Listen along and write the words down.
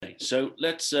So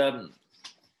let's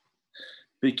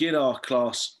begin our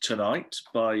class tonight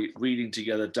by reading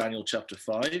together Daniel chapter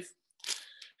 5.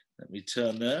 Let me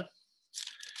turn there.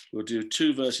 We'll do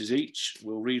 2 verses each.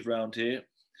 We'll read round here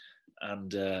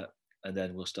and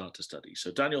then we'll start to study.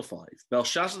 So Daniel 5.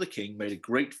 Belshazzar the king made a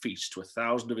great feast to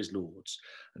 1,000 of his lords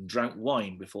and drank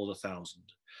wine before the 1,000.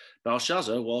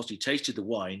 Belshazzar, whilst he tasted the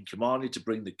wine, commanded to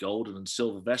bring the golden and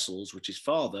silver vessels which his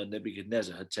father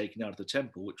Nebuchadnezzar had taken out of the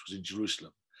temple which was in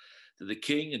Jerusalem, that the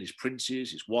king and his princes,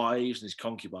 his wives and his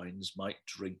concubines might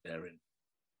drink therein.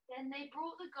 Then they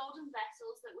brought the golden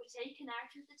vessels that were taken out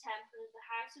of the temple of the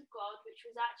house of God which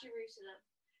was at Jerusalem,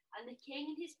 and the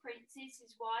king and his princes,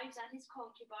 his wives and his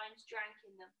concubines drank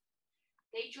in them.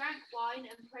 They drank wine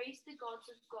and praised the gods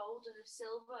of gold and of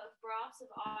silver, of brass, of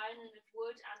iron and of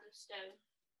wood and of stone.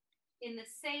 In the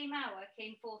same hour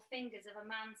came forth fingers of a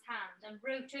man's hand and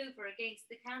wrote over against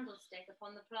the candlestick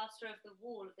upon the plaster of the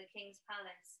wall of the king's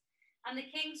palace. And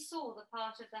the king saw the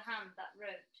part of the hand that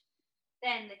wrote.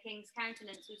 Then the king's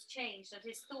countenance was changed, and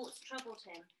his thoughts troubled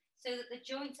him, so that the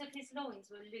joints of his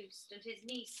loins were loosed, and his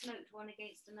knees smote one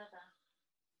against another.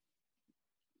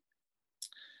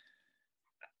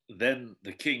 Then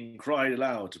the king cried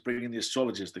aloud to bring in the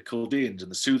astrologers, the Chaldeans,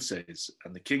 and the soothsayers.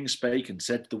 And the king spake and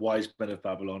said to the wise men of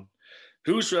Babylon,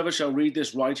 Whosoever shall read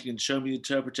this writing and show me the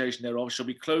interpretation thereof shall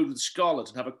be clothed with scarlet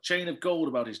and have a chain of gold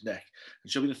about his neck,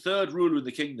 and shall be the third ruler in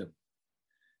the kingdom.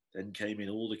 Then came in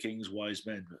all the king's wise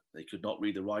men, but they could not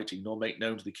read the writing, nor make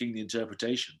known to the king the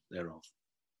interpretation thereof.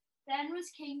 Then was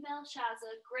King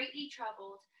Belshazzar greatly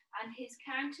troubled, and his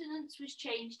countenance was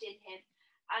changed in him,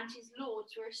 and his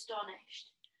lords were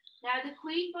astonished. Now the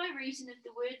queen, by reason of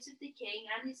the words of the king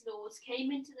and his lords,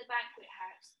 came into the banquet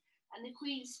house, and the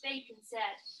queen spake and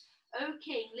said, O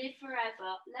king, live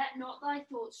forever. Let not thy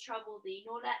thoughts trouble thee,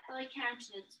 nor let thy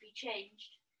countenance be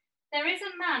changed. There is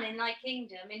a man in thy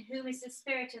kingdom in whom is the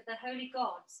spirit of the holy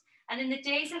gods, and in the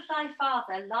days of thy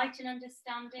father light and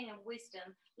understanding and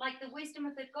wisdom, like the wisdom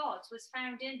of the gods, was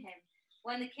found in him.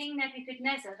 When the king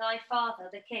Nebuchadnezzar, thy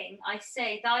father, the king, I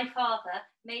say, thy father,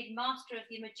 made master of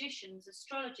the magicians,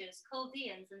 astrologers,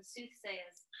 Chaldeans, and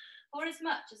soothsayers,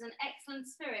 forasmuch as an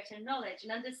excellent spirit and knowledge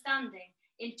and understanding,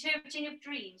 interpreting of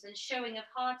dreams and showing of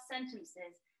hard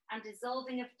sentences and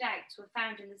dissolving of doubts were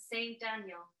found in the same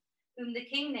Daniel, whom the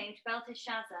king named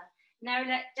Belteshazzar. Now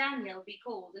let Daniel be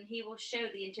called, and he will show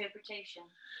the interpretation.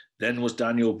 Then was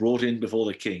Daniel brought in before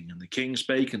the king, and the king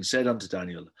spake and said unto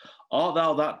Daniel, Art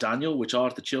thou that Daniel, which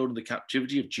art the children of the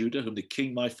captivity of Judah, whom the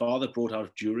king my father brought out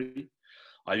of Jewry?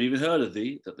 I have even heard of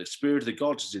thee, that the spirit of the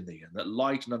gods is in thee, and that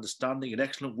light and understanding and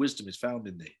excellent wisdom is found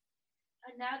in thee.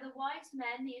 And now the wise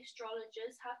men, the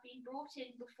astrologers, have been brought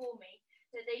in before me,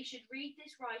 that they should read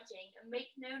this writing and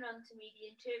make known unto me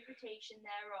the interpretation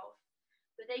thereof.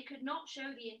 But they could not show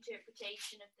the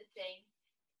interpretation of the thing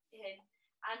to him,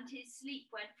 and his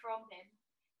sleep went from him.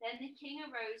 Then the king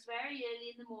arose very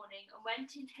early in the morning and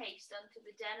went in haste unto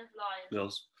the den of lions.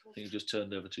 Wills, I think you just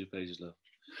turned over 2 pages, love.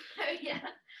 Oh, yeah.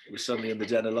 We're suddenly in the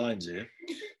den of lions here.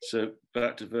 So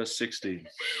back to verse 16.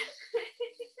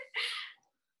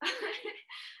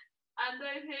 And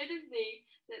I've heard of thee,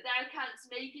 that thou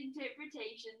canst make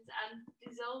interpretations and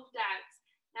dissolve doubts.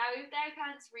 Now if thou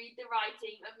canst read the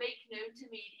writing and make known to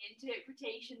me the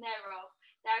interpretation thereof,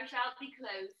 thou shalt be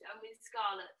clothed and with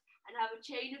scarlet, and have a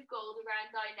chain of gold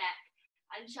around thy neck,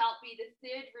 and shalt be the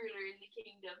third ruler in the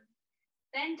kingdom.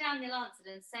 Then Daniel answered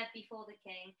and said before the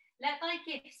king, Let thy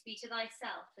gifts be to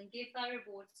thyself, and give thy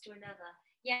rewards to another.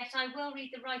 Yet I will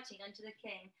read the writing unto the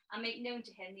king, and make known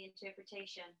to him the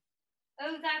interpretation.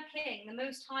 O thou king, the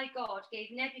most high God gave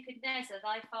Nebuchadnezzar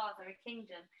thy father a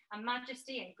kingdom, and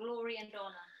majesty, and glory, and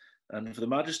honour. And for the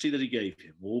majesty that he gave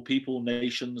him, all people,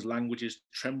 nations, languages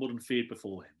trembled and feared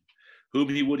before him. Whom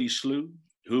he would he slew,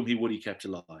 whom he would he kept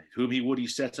alive, whom he would he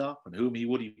set up, and whom he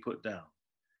would he put down.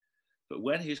 But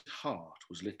when his heart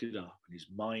was lifted up, and his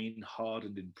mind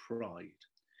hardened in pride,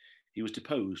 he was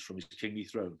deposed from his kingly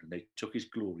throne, and they took his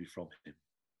glory from him.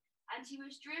 And he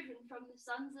was driven from the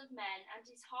sons of men, and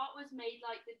his heart was made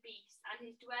like the beasts, and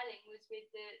his dwelling was with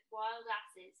the wild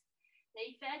asses.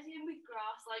 They fed him with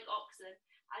grass like oxen,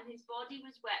 and his body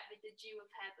was wet with the dew of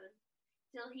heaven,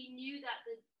 till he knew that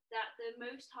the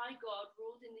Most High God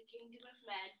ruled in the kingdom of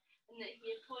men, and that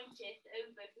he appointeth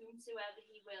over whomsoever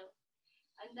he will.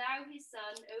 And thou, his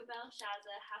son, O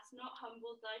Belshazzar, hast not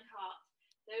humbled thine heart,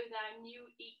 though thou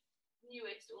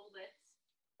knewest all this,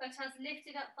 but hast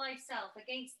lifted up thyself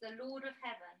against the Lord of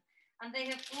heaven, And they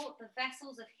have brought the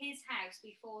vessels of his house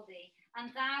before thee, and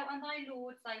thou and thy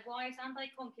lords, thy wives and thy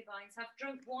concubines have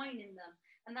drunk wine in them,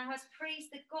 and thou hast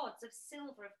praised the gods of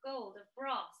silver, of gold, of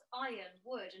brass, iron,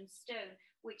 wood, and stone,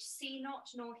 which see not,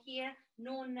 nor hear,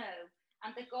 nor know,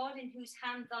 and the God in whose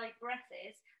hand thy breath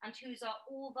is, and whose are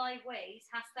all thy ways,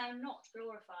 hast thou not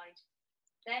glorified.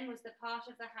 Then was the part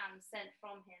of the hand sent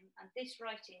from him, and this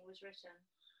writing was written.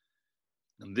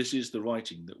 And this is the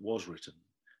writing that was written.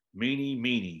 Mene,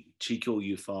 mene, tekel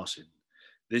upharsin.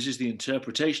 This is the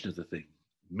interpretation of the thing.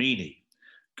 Mene,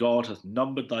 God hath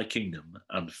numbered thy kingdom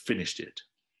and finished it.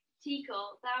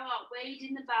 Tekel, thou art weighed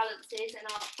in the balances and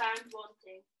art found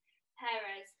wanting.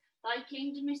 Peres, thy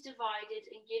kingdom is divided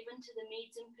and given to the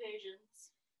Medes and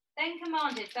Persians. Then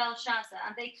commanded Belshazzar,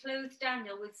 and they clothed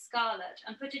Daniel with scarlet,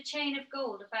 and put a chain of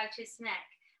gold about his neck,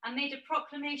 and made a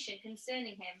proclamation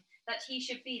concerning him, that he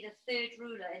should be the third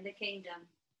ruler in the kingdom.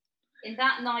 In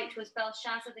that night was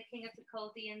Belshazzar the king of the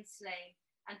Chaldeans slain,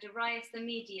 and Darius the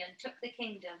Median took the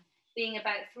kingdom, being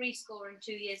about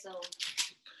 62 years old.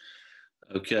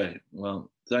 Okay,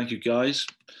 well, thank you, guys.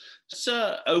 Let's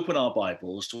open our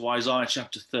Bibles to Isaiah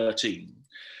chapter 13,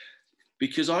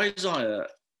 because Isaiah,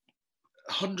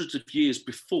 hundreds of years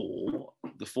before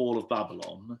the fall of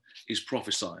Babylon, is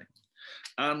prophesying.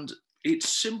 And it's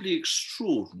simply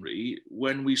extraordinary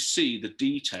when we see the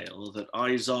detail that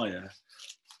Isaiah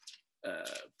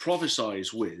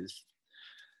prophesies with,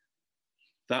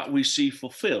 that we see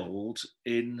fulfilled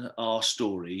in our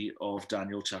story of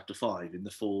Daniel chapter 5, in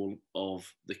the fall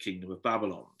of the kingdom of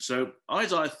Babylon. So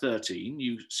Isaiah 13,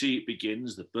 you see it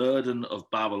begins, the burden of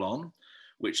Babylon,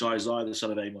 which Isaiah the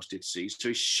son of Amos did see. So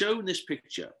he's shown this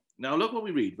picture. Now look what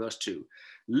we read, verse 2.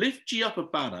 Lift ye up a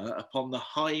banner upon the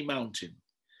high mountain,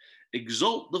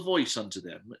 exalt the voice unto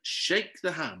them, shake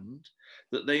the hand,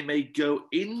 that they may go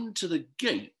into the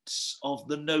gates of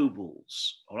the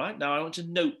nobles. All right, now I want to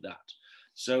note that.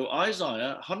 So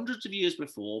Isaiah, hundreds of years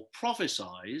before,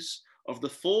 prophesies of the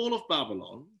fall of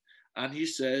Babylon, and he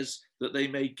says that they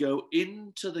may go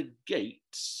into the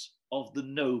gates of the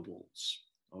nobles.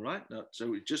 All right, now,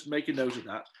 so just make a note of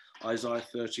that, Isaiah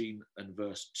 13 and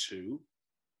verse 2.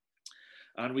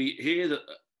 And we hear that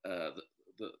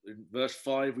in verse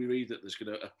 5, we read that there's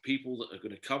going to people that are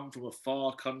going to come from a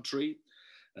far country.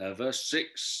 Verse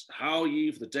 6, how ye,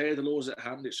 for the day of the Lord is at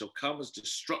hand, it shall come as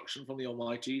destruction from the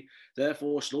Almighty.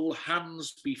 Therefore shall all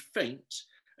hands be faint,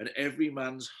 and every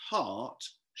man's heart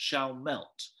shall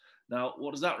melt. Now,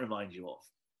 what does that remind you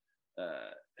of?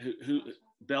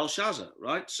 Belshazzar,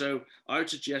 right? So I would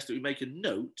suggest that we make a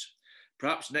note,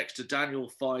 perhaps next to Daniel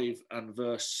 5 and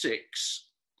verse 6,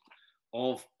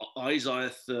 of Isaiah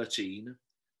 13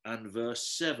 and verse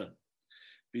 7,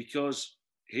 because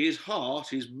his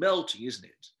heart is melting, isn't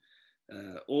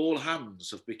it? All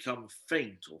hands have become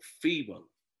faint or feeble,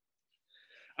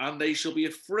 and they shall be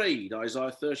afraid,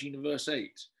 Isaiah 13 and verse 8.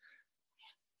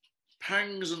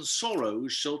 Pangs and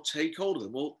sorrows shall take hold of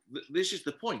them. Well, this is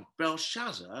the point.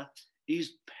 Belshazzar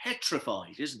is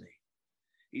petrified, isn't he?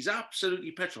 He's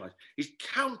absolutely petrified. His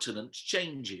countenance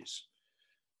changes.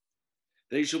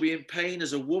 They shall be in pain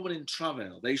as a woman in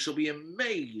travail. They shall be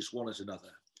amazed one at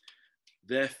another.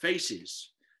 Their faces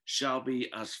shall be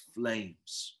as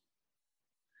flames.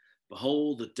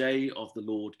 Behold, the day of the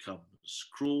Lord comes,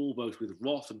 cruel both with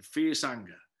wrath and fierce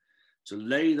anger, to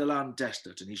lay the land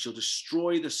desolate, and he shall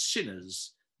destroy the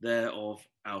sinners thereof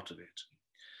out of it.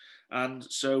 And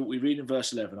so we read in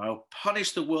verse 11, I will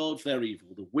punish the world for their evil,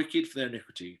 the wicked for their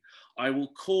iniquity. I will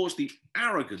cause the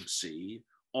arrogancy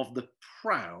of the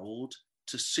proud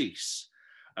to cease,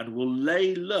 and will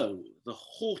lay low the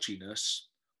haughtiness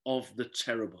of the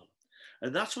terrible.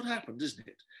 And that's what happened, isn't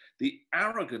it? The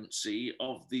arrogancy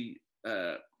of the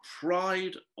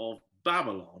pride of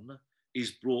Babylon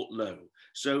is brought low.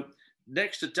 So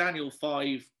next to Daniel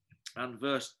 5 and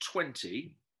verse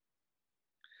 20,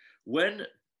 when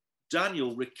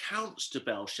Daniel recounts to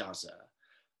Belshazzar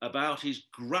about his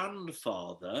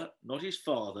grandfather, not his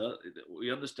father.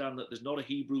 We understand that there's not a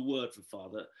Hebrew word for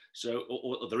father, so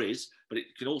or there is, but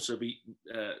it can also be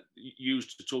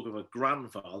used to talk of a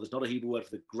grandfather. There's not a Hebrew word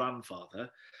for the grandfather.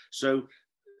 So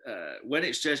when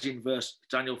it says in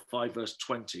Daniel 5 verse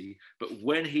 20, but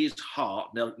when his heart,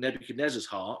 Nebuchadnezzar's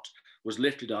heart, was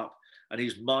lifted up and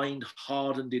his mind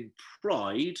hardened in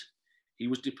pride, he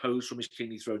was deposed from his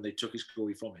kingly throne. They took his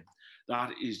glory from him.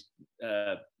 That is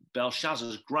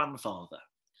Belshazzar's grandfather.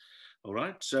 All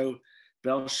right. So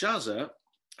Belshazzar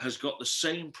has got the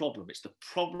same problem. It's the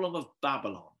problem of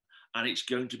Babylon, and it's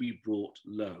going to be brought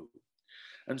low.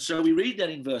 And so we read then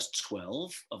in verse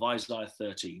 12 of Isaiah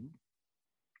 13,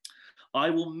 I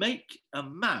will make a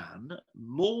man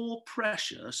more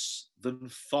precious than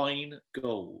fine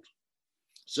gold.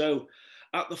 So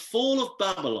at the fall of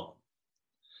Babylon,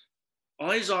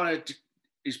 Isaiah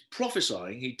is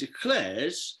prophesying, he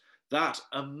declares that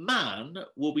a man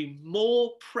will be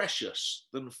more precious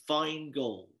than fine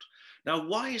gold. Now,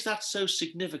 why is that so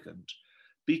significant?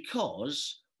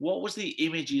 Because what was the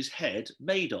image's head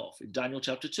made of in Daniel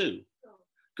chapter 2?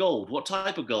 Gold. What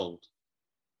type of gold?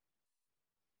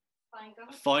 Fine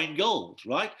gold. Fine gold,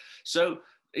 right? So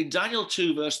in Daniel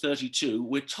 2, verse 32,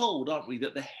 we're told, aren't we,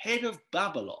 that the head of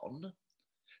Babylon,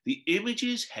 the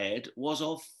image's head was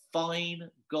of fine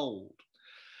gold.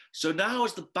 So now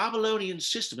as the Babylonian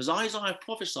system, as Isaiah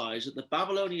prophesies that the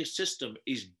Babylonian system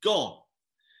is gone,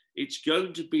 it's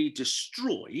going to be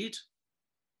destroyed,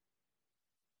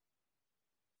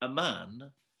 a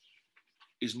man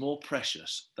is more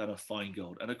precious than a fine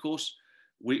gold. And of course,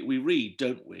 we read,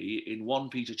 don't we, in 1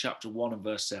 Peter chapter 1 and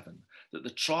verse 7, that the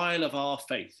trial of our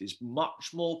faith is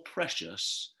much more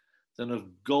precious than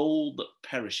of gold that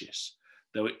perishes,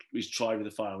 though it is tried with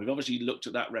the fire. We've obviously looked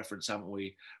at that reference, haven't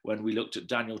we, when we looked at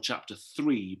Daniel chapter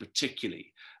 3,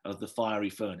 particularly, of the fiery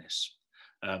furnace.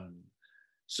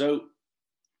 So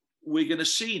we're going to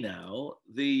see now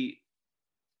the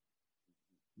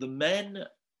men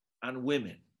and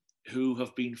women who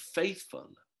have been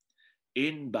faithful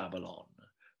in Babylon,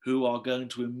 who are going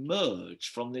to emerge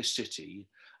from this city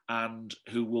and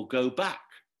who will go back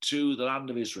to the land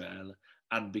of Israel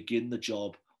and begin the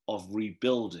job of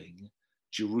rebuilding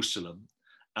Jerusalem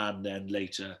and then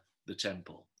later the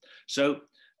temple. So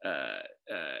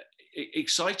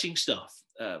exciting stuff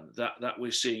that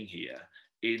we're seeing here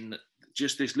in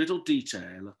just this little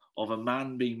detail of a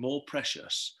man being more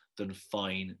precious than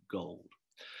fine gold.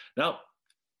 Now,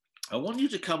 I want you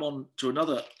to come on to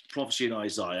another prophecy in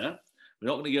Isaiah. We're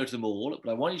not going to go to them all,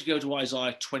 but I want you to go to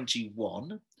Isaiah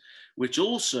 21, which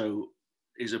also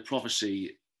is a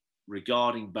prophecy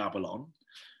regarding Babylon.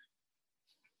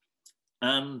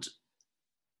 And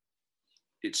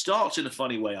it starts in a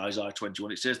funny way, Isaiah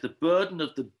 21. It says, the burden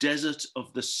of the desert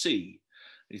of the sea.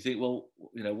 And you think, well,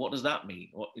 what does that mean?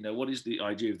 What is the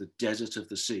idea of the desert of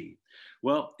the sea?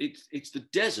 Well, it's the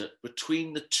desert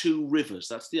between the two rivers.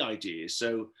 That's the idea.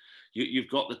 So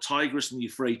you've got the Tigris and the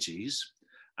Euphrates,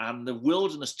 and the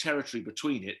wilderness territory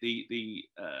between it, the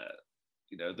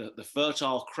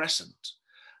Fertile Crescent,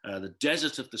 the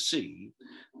desert of the sea,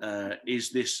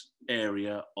 is this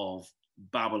area of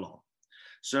Babylon.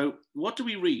 So what do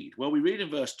we read? Well, we read in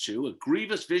verse 2, a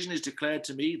grievous vision is declared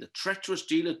to me, the treacherous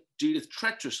dealeth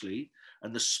treacherously,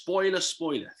 and the spoiler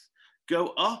spoileth. Go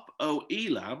up, O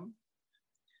Elam,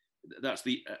 that's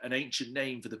an ancient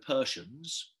name for the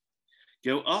Persians.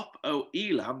 Go up, O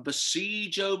Elam,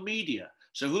 besiege, O Media.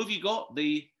 So who have you got?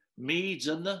 The Medes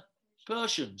and the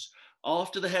Persians.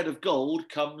 After the head of gold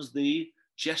comes the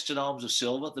chest and arms of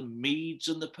silver, the Medes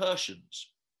and the Persians.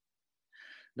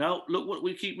 Now, look what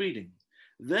we keep reading.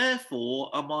 Therefore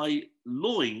are my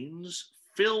loins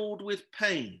filled with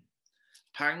pain.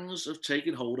 Pangs have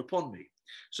taken hold upon me.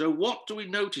 So what do we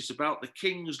notice about the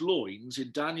king's loins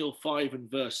in Daniel 5 and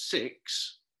verse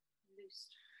 6? Loosed.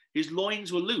 His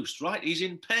loins were loosed, right? He's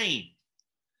in pain.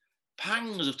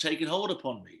 Pangs have taken hold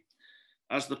upon me,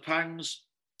 as the pangs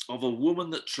of a woman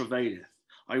that travaileth.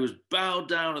 I was bowed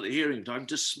down at the hearing of it. I'm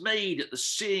dismayed at the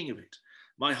seeing of it.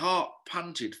 My heart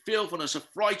panted. Fearfulness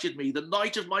affrighted me. The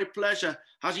night of my pleasure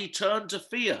has he turned to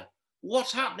fear.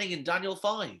 What's happening in Daniel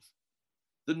 5?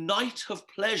 The night of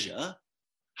pleasure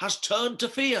has turned to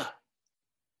fear,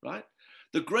 right?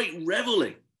 The great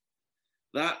reveling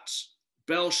that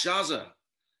Belshazzar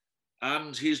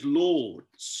and his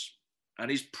lords and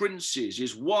his princes,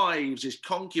 his wives, his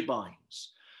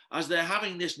concubines, as they're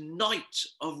having this night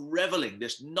of reveling,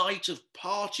 this night of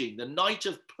partying, the night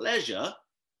of pleasure,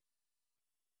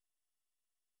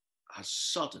 has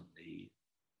suddenly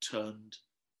turned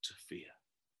to fear.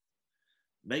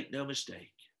 Make no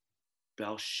mistake,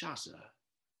 Belshazzar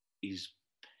is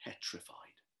petrified.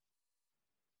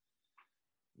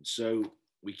 And so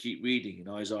we keep reading in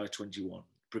Isaiah 21,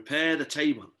 prepare the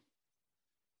table,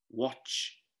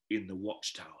 watch in the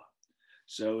watchtower.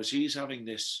 So as he's having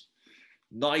this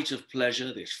night of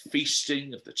pleasure, this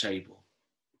feasting of the table,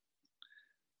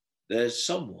 there's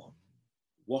someone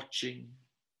watching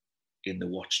in the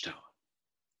watchtower.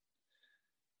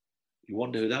 You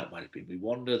wonder who that might have been. We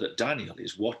wonder that Daniel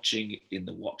is watching in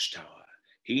the watchtower.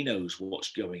 He knows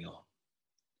what's going on.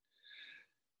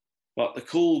 But the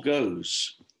call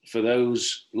goes for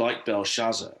those like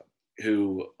Belshazzar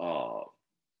who are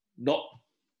not,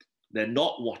 they're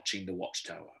not watching the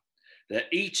watchtower. They're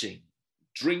eating,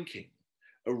 drinking.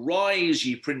 Arise,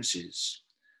 ye princes.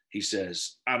 he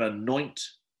says, and anoint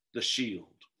the shield.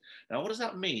 Now, what does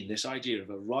that mean, this idea of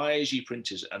arise, ye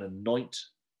princes, and anoint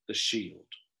the shield?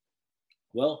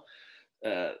 Well,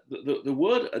 the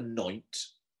word anoint,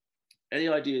 any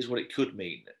ideas what it could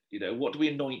mean? You know, what do we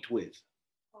anoint with?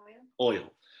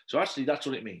 Oil. So actually, that's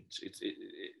what it means.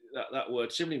 That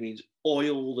word simply means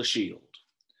oil the shield.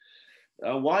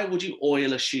 Why would you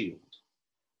oil a shield?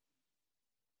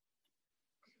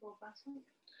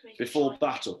 Before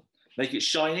battle. Make it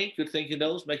shiny. Good thinking,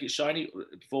 Knowles. Make it shiny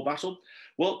before battle.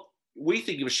 Well, we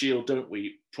think of a shield, don't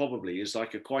we? Probably as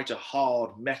like quite a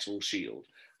hard metal shield.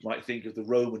 You might think of the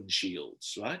Roman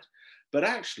shields, right? But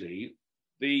actually,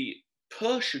 the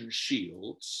Persian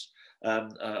shields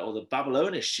or the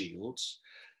Babylonian shields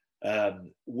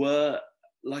were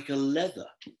like a leather.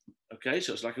 Okay,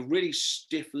 so it's like a really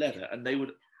stiff leather, and they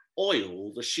would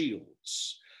oil the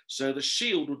shields. So the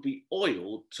shield would be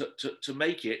oiled to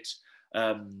make it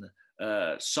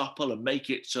supple and make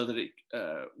it so that it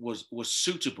was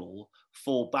suitable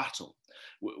for battle.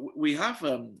 We have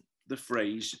the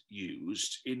phrase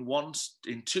used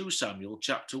in 2 Samuel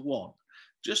chapter 1.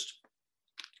 Just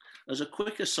as a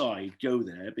quick aside, go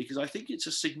there, because I think it's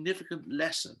a significant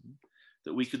lesson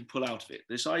that we can pull out of it.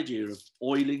 This idea of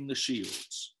oiling the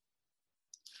shields.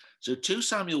 So 2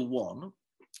 Samuel 1,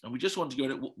 and we just want to go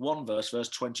to one verse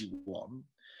 21,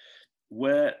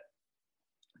 where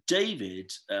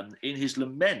David, in his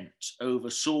lament over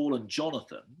Saul and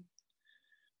Jonathan,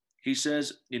 he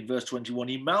says in verse 21,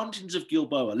 "Ye mountains of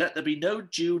Gilboa, let there be no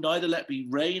dew, neither let be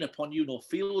rain upon you, nor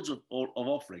fields of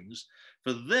offerings,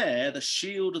 for there the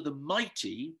shield of the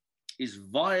mighty is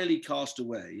vilely cast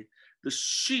away, the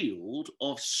shield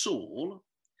of Saul."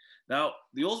 Now,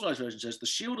 the Authorized Version says, "the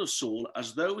shield of Saul,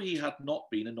 as though he had not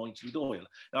been anointed with oil."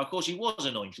 Now, of course, he was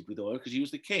anointed with oil because he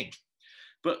was the king.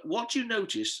 But what you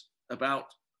notice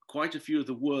about quite a few of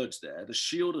the words there, the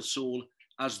shield of Saul,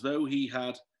 as though he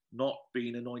had not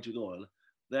been anointed with oil,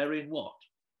 they're in what?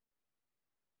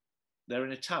 They're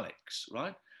in italics,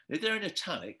 right? If they're in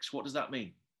italics, what does that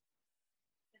mean?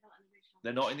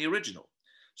 They're not in the original.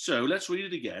 So let's read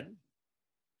it again.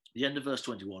 The end of verse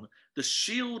 21. "The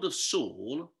shield of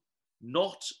Saul,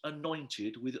 not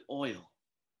anointed with oil."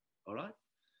 All right.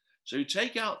 So you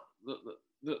take out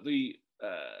the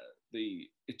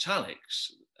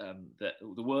italics,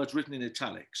 the words written in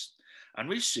italics, and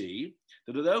we see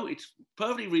that although it's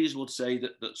perfectly reasonable to say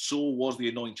that Saul was the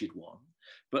anointed one,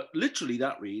 but literally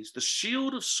that reads, "the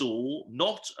shield of Saul,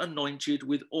 not anointed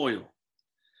with oil."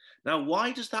 Now,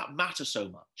 why does that matter so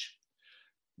much?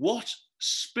 What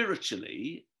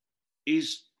spiritually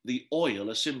is the oil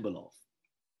a symbol of?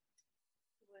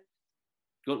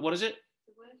 What is it?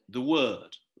 The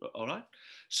word. All right.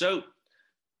 So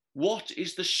what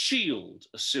is the shield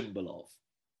a symbol of?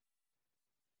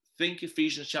 Think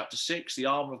Ephesians chapter 6, the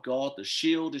armor of God. The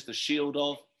shield is the shield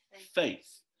of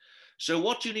faith. So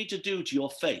what do you need to do to your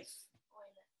faith?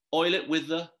 Oil it with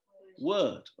the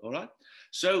word. All right.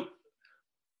 So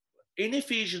in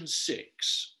Ephesians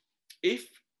 6,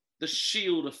 if the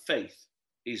shield of faith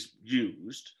is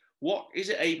used, what is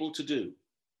it able to do?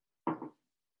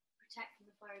 Protect from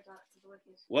the fiery darts of the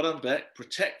wicked. Well done, Beck.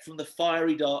 Protect from the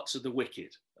fiery darts of the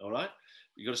wicked. All right?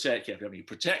 You've got to say it carefully, haven't you?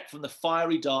 Protect from the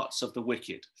fiery darts of the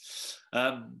wicked.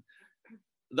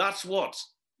 That's what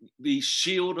the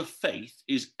shield of faith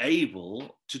is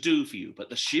able to do for you. But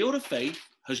the shield of faith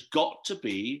has got to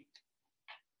be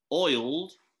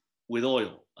oiled with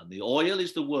oil. And the oil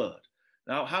is the word.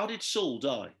 Now, how did Saul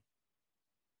die?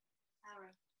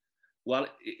 Well,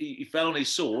 he fell on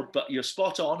his sword, but you're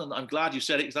spot on, and I'm glad you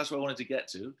said it because that's what I wanted to get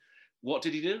to. What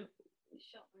did he do?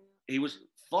 He was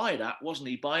fired at, wasn't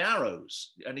he, by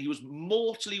arrows, and he was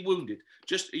mortally wounded.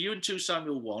 Are you in 2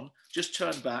 Samuel 1? Just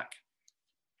turn back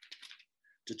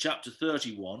to chapter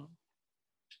 31.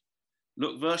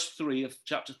 Look, verse 3 of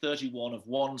chapter 31 of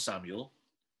 1 Samuel.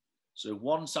 So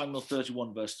 1 Samuel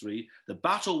 31, verse 3. "The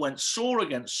battle went sore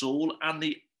against Saul, and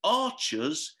the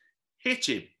archers hit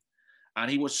him, and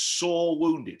he was sore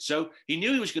wounded." So he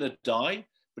knew he was going to die,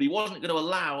 but he wasn't going to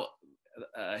allow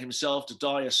himself to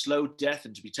die a slow death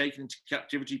and to be taken into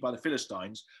captivity by the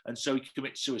Philistines, and so he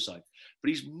commits suicide. But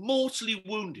he's mortally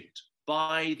wounded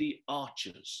by the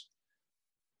archers.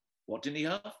 What didn't he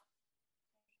have?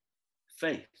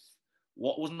 Faith.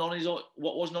 What wasn't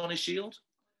on his shield?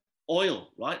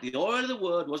 Oil, right? The oil of the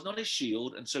word wasn't on his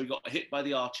shield, and so he got hit by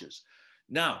the archers.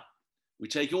 Now, we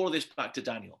take all of this back to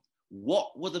Daniel.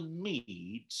 What were the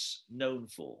Medes known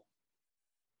for?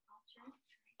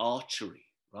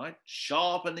 Archery, right?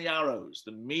 Sharpen the arrows.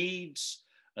 The Medes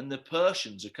and the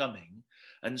Persians are coming.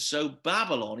 And so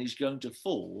Babylon is going to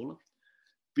fall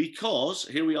because,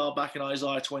 here we are back in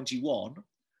Isaiah 21,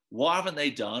 What haven't they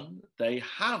done? They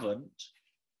haven't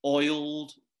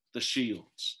oiled the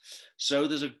shields. So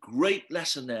there's a great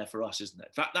lesson there for us, isn't it?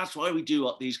 In fact, that's why we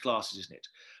do these classes, isn't it?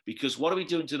 Because what are we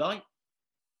doing tonight?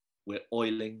 We're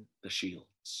oiling the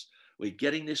shields. We're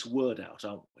getting this word out,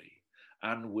 aren't we?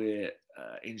 And we're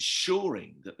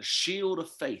ensuring that the shield of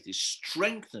faith is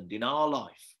strengthened in our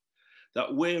life,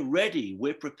 that we're ready,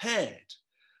 we're prepared,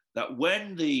 that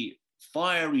when the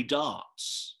fiery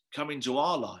darts come into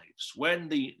our lives, when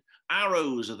the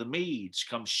arrows of the Medes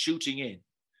come shooting in,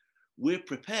 we're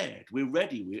prepared, we're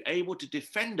ready, we're able to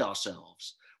defend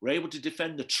ourselves, we're able to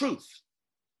defend the truth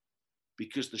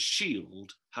because the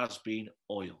shield has been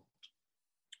oiled.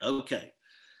 Okay,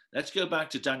 let's go back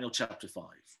to Daniel chapter 5.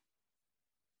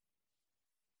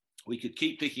 We could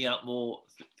keep picking out more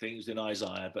things in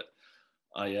Isaiah, but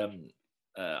I'm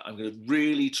going to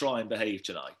really try and behave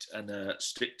tonight and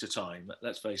stick to time.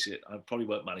 Let's face it, I probably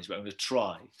won't manage, but I'm going to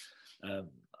try.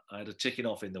 I had a ticking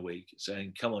off in the week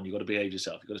saying, come on, you've got to behave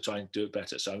yourself. You've got to try and do it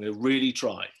better. So I'm going to really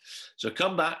try. So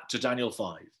come back to Daniel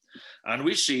 5. And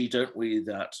we see, don't we,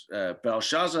 that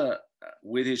Belshazzar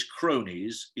with his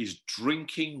cronies is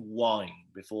drinking wine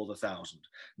before the thousand.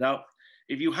 Now,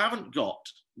 if you haven't got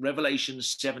Revelation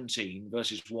 17,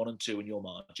 verses 1 and 2 in your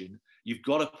margin, you've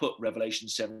got to put Revelation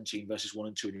 17, verses 1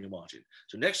 and 2 in your margin.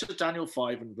 So next to Daniel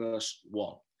 5 and verse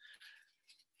 1,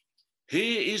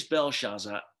 here is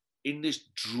Belshazzar in this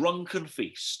drunken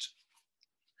feast.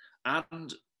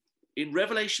 And in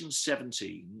Revelation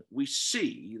 17, we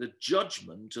see the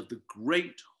judgment of the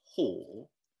great whore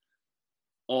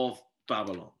of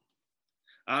Babylon.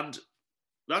 And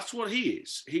that's what he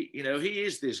is. He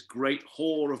is this great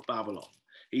whore of Babylon.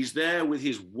 He's there with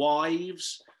his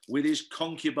wives, with his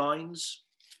concubines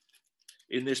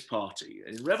in this party.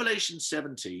 In Revelation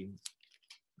 17,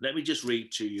 let me just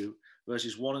read to you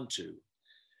verses 1 and 2.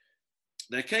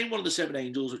 There came one of the 7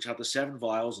 angels which had the 7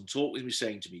 vials and talked with me,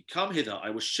 saying to me, come hither, I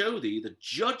will show thee the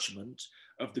judgment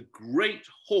of the great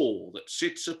whore that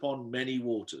sits upon many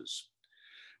waters,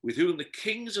 with whom the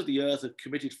kings of the earth have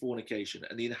committed fornication,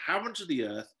 and the inhabitants of the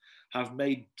earth have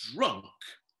been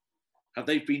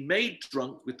made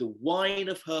drunk with the wine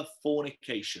of her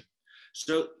fornication.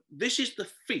 So this is the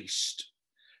feast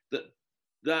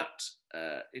that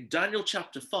in Daniel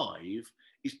chapter 5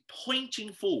 is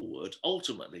pointing forward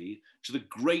ultimately to the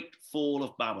great fall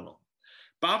of Babylon.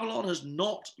 Babylon has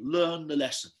not learned the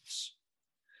lessons.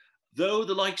 Though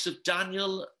the likes of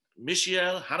Daniel,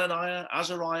 Mishael, Hananiah,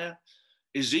 Azariah,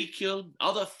 Ezekiel,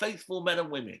 other faithful men and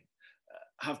women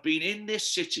have been in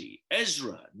this city,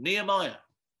 Ezra, Nehemiah,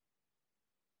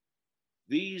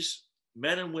 these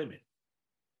men and women,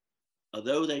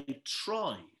 although they've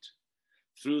tried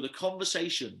through the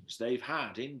conversations they've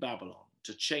had in Babylon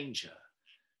to change her,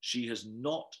 she has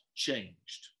not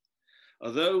changed.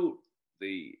 Although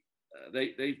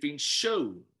they've been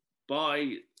shown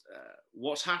by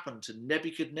what's happened to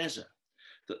Nebuchadnezzar,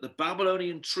 that the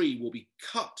Babylonian tree will be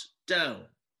cut down,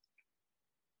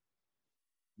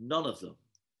 none of them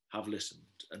have listened.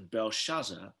 And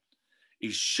Belshazzar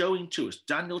is showing to us,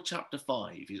 Daniel chapter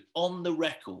 5 is on the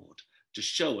record to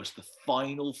show us the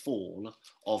final fall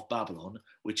of Babylon,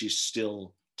 which is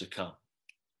still to come.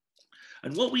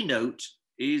 And what we note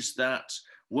is that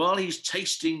while he's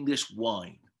tasting this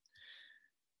wine,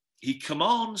 he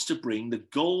commands to bring the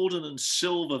golden and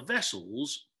silver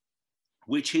vessels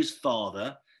which his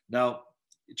father, now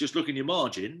just look in your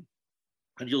margin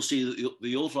and you'll see that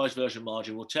the Authorized Version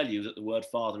margin will tell you that the word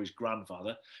father is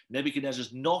grandfather.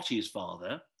 Nebuchadnezzar's not his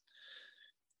father,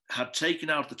 had taken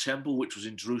out the temple which was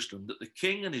in Jerusalem, that the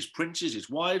king and his princes, his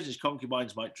wives, his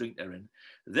concubines might drink therein.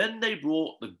 Then they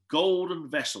brought the golden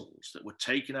vessels that were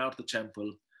taken out of the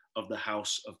temple of the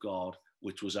house of God,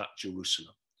 which was at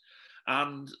Jerusalem.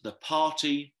 And the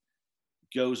party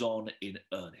goes on in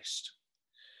earnest.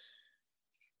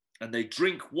 And they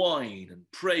drink wine and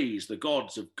praise the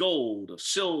gods of gold, of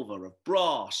silver, of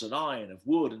brass and iron, of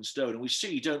wood and stone. And we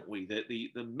see, don't we, that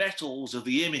the metals of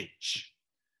the image,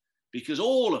 because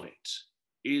all of it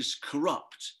is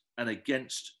corrupt and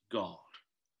against God.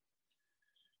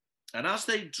 And as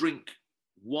they drink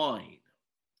wine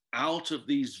out of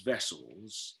these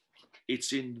vessels,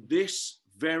 it's in this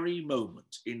very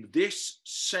moment, in this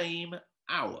same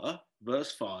hour,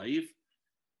 verse 5,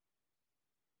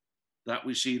 that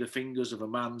we see the fingers of a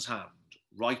man's hand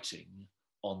writing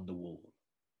on the wall.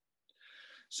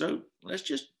 So let's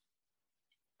just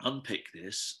unpick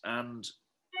this and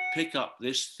pick up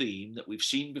this theme that we've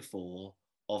seen before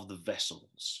of the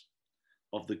vessels,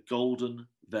 of the golden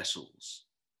vessels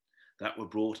that were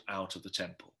brought out of the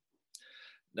temple.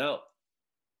 Now,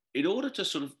 in order to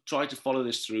sort of try to follow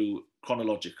this through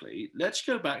chronologically, let's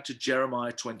go back to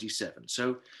Jeremiah 27.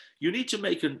 So you need to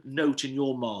make a note in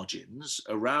your margins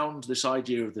around this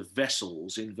idea of the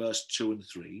vessels in verse 2 and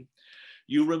 3.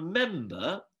 You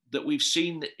remember that we've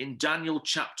seen in Daniel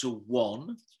chapter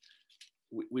 1,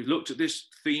 we've looked at this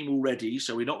theme already,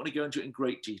 so we're not going to go into it in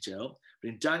great detail. But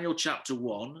in Daniel chapter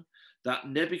 1, that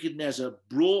Nebuchadnezzar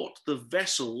brought the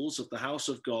vessels of the house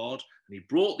of God, and he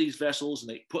brought these vessels and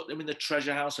they put them in the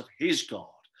treasure house of his God.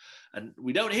 And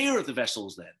we don't hear of the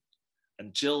vessels then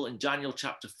until in Daniel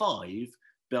chapter 5,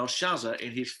 Belshazzar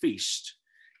in his feast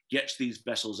gets these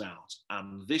vessels out.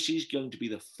 And this is going to be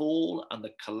the fall and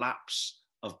the collapse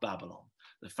of Babylon.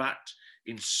 The fact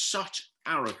in such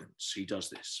arrogance he does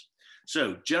this.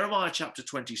 So Jeremiah chapter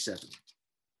 27,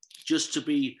 just to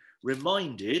be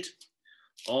reminded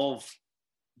of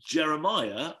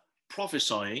Jeremiah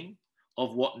prophesying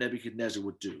of what Nebuchadnezzar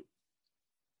would do.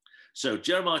 So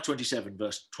Jeremiah 27,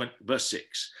 verse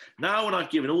 6. Now when I've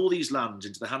given all these lands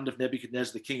into the hand of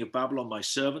Nebuchadnezzar, the king of Babylon, my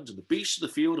servant, and the beasts of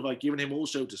the field have I given him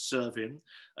also to serve him.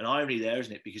 An irony there,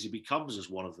 isn't it? Because he becomes as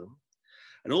one of them.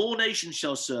 And all nations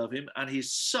shall serve him, and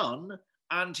his son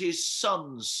and his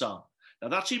son's son. Now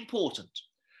that's important,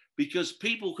 because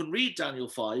people can read Daniel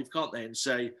 5, can't they, and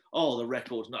say, oh, the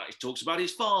record, no, it talks about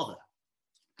his father.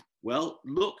 Well,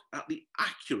 look at the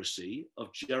accuracy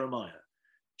of Jeremiah.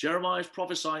 Jeremiah is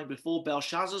prophesying before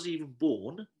Belshazzar's even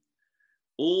born.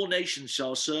 All nations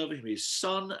shall serve him, his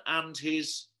son and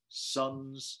his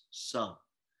son's son.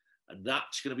 And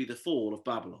that's going to be the fall of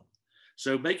Babylon.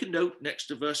 So make a note next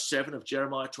to verse 7 of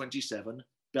Jeremiah 27,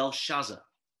 Belshazzar,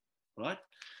 right?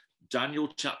 Daniel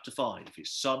chapter 5,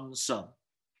 his son's son.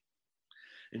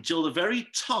 Until the very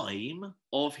time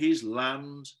of his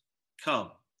land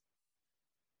come.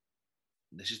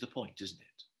 And this is the point, isn't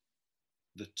it?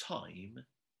 The time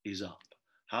is up.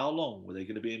 How long were they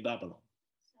going to be in Babylon?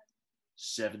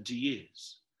 70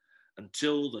 years.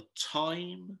 Until the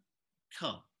time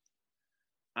come.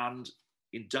 And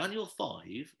in Daniel 5,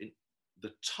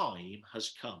 the time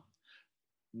has come.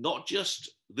 Not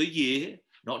just the year,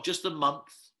 not just the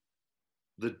month,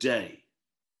 the day,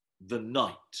 the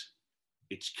night.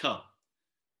 It's come.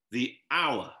 The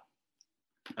hour,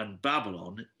 and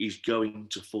Babylon is going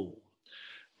to fall.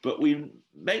 But we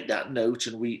make that note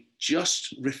and we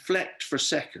just reflect for a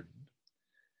second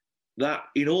that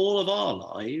in all of our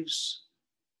lives,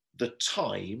 the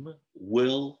time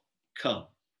will come.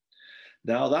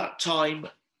 Now, that time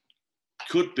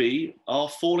could be our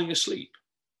falling asleep.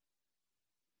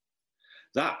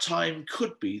 That time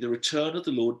could be the return of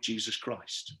the Lord Jesus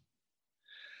Christ.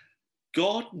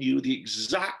 God knew the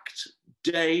exact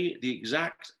day, the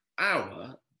exact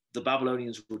hour the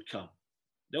Babylonians would come.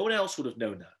 No one else would have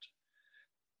known that.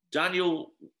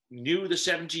 Daniel knew the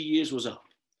 70 years was up.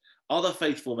 Other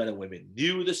faithful men and women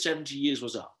knew the 70 years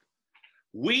was up.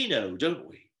 We know, don't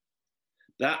we,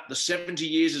 that the 70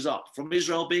 years is up from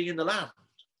Israel being in the land.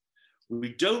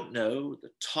 We don't know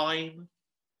the time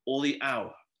or the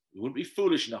hour. We wouldn't be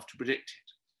foolish enough to predict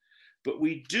it. But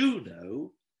we do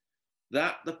know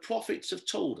that the prophets have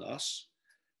told us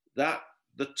that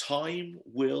the time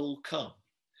will come.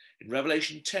 In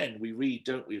Revelation 10, we read,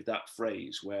 don't we, of that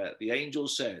phrase where the angel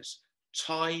says,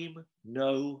 time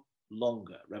no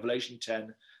longer. Revelation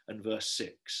 10 and verse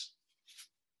 6.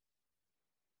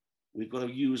 We've got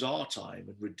to use our time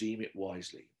and redeem it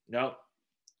wisely. Now,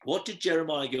 what did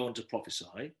Jeremiah go on to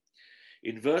prophesy?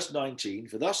 In verse 19,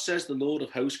 for thus says the Lord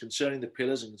of hosts concerning the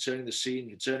pillars and concerning the sea and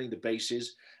concerning the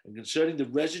bases and concerning the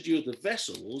residue of the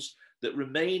vessels that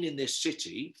remain in this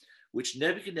city, which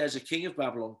Nebuchadnezzar, king of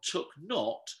Babylon, took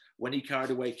not when he carried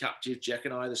away captive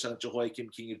Jeconiah, the son of Jehoiakim,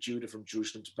 king of Judah, from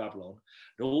Jerusalem to Babylon,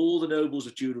 and all the nobles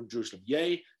of Judah and Jerusalem.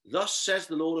 Yea, thus says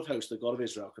the Lord of hosts, the God of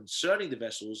Israel, concerning the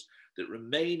vessels that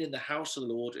remain in the house of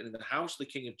the Lord and in the house of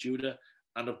the king of Judah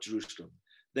and of Jerusalem.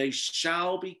 They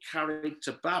shall be carried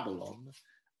to Babylon,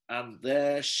 and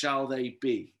there shall they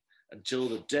be until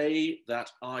the day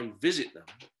that I visit them,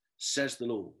 says the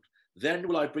Lord. Then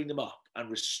will I bring them up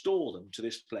and restore them to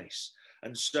this place.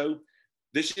 And so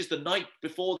this is the night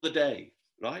before the day,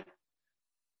 right?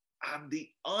 And the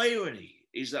irony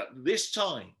is that this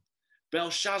time,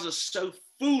 Belshazzar's so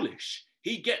foolish,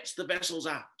 he gets the vessels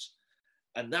out.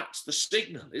 And that's the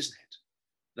signal, isn't it?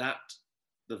 That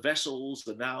the vessels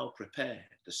are now prepared.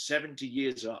 The 70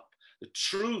 years are up. The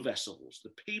true vessels,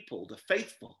 the people, the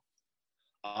faithful,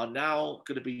 are now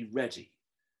going to be ready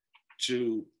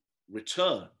to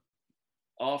return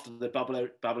after the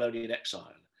Babylonian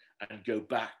exile and go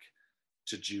back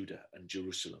to Judah and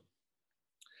Jerusalem.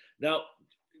 Now,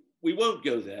 we won't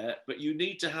go there, but you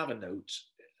need to have a note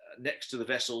next to the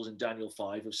vessels in Daniel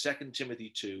 5 of 2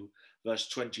 Timothy 2, verse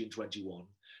 20 and 21,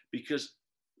 because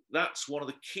that's one of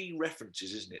the key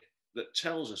references, isn't it, that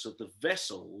tells us of the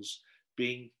vessels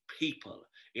being people.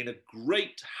 In a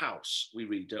great house, we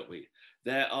read, don't we?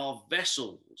 There are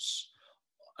vessels,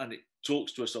 and it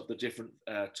talks to us of the different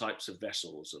types of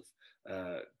vessels,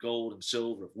 of gold and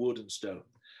silver, of wood and stone.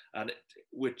 And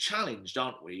we're challenged,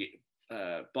 aren't we,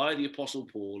 by the Apostle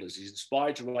Paul, as he's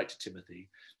inspired to write to Timothy,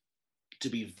 to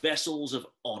be vessels of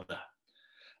honor.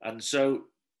 And so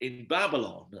in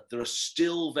Babylon, there are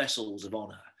still vessels of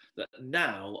honor that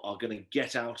now are going to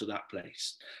get out of that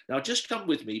place. Now, just come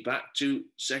with me back to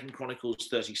 2 Chronicles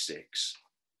 36.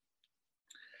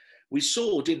 We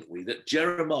saw, didn't we, that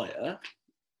Jeremiah,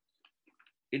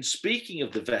 in speaking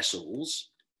of the vessels,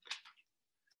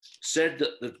 said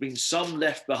that there'd been some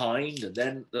left behind, and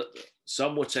then that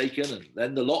some were taken, and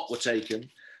then the lot were taken.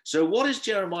 So what is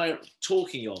Jeremiah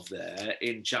talking of there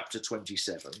in chapter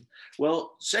 27?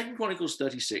 Well, 2 Chronicles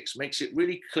 36 makes it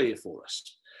really clear for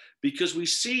us, because we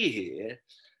see here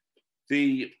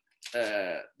the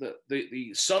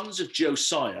sons of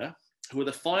Josiah, who are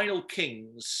the final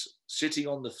kings sitting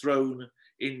on the throne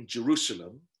in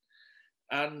Jerusalem,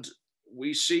 and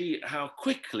we see how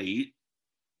quickly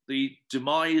the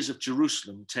demise of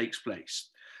Jerusalem takes place.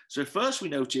 So first we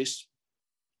notice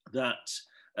that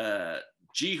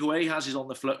Jehoahaz is on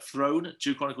the throne,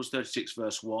 2 Chronicles 36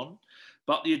 verse 1,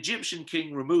 but the Egyptian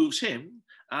king removes him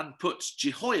and puts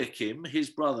Jehoiakim, his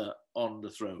brother, on the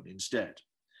throne instead.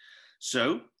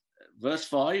 So verse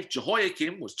 5,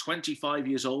 Jehoiakim was 25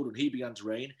 years old when he began to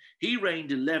reign. He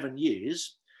reigned 11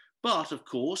 years, but of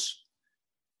course,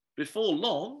 before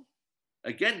long,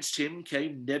 against him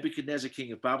came Nebuchadnezzar,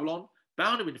 king of Babylon,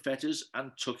 bound him in fetters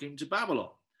and took him to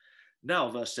Babylon. Now,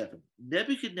 verse 7,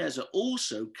 Nebuchadnezzar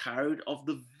also carried of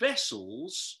the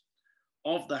vessels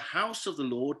of the house of the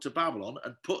Lord to Babylon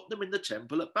and put them in the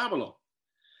temple at Babylon.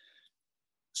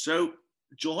 So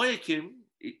Jehoiakim,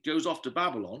 it goes off to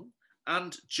Babylon,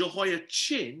 and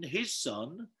Jehoiachin, his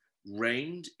son,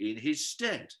 reigned in his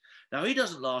stead. Now, he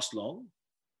doesn't last long.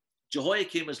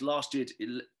 Jehoiakim has lasted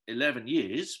 11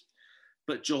 years,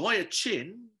 but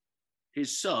Jehoiachin,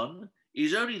 his son,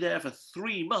 is only there for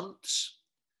 3 months.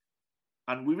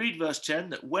 And we read verse 10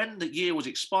 that when the year was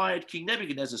expired, King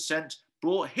Nebuchadnezzar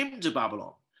brought him to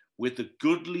Babylon with the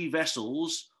goodly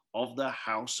vessels of the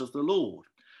house of the Lord,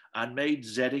 and made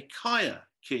Zedekiah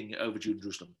king over Judah and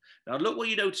Jerusalem. Now look what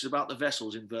you notice about the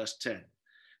vessels in verse 10.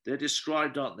 They're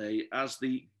described, aren't they, as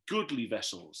the goodly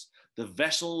vessels, the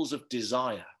vessels of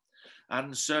desire.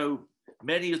 And so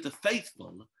many of the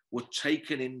faithful were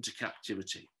taken into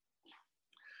captivity.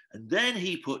 And then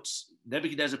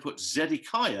Nebuchadnezzar puts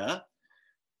Zedekiah,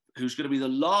 who's going to be the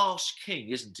last king,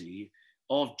 isn't he,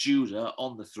 of Judah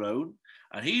on the throne.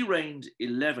 And he reigned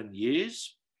 11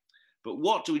 years. But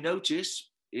what do we notice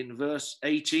in verse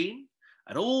 18?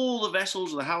 And all the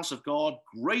vessels of the house of God,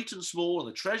 great and small, and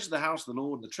the treasures of the house of the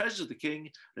Lord, and the treasures of the king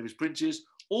and of his princes,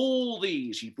 all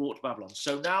these he brought to Babylon.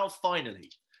 So now finally,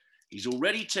 he's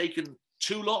already taken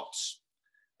 2 lots.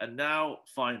 And now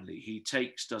finally he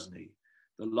takes, doesn't he,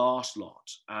 the last lot.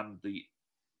 And the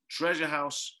treasure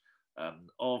house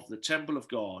of the temple of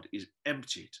God is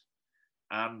emptied.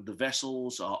 And the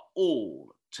vessels are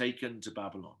all taken to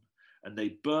Babylon. And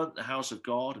they burnt the house of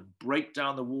God and brake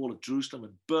down the wall of Jerusalem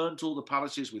and burnt all the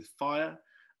palaces with fire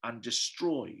and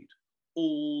destroyed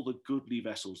all the goodly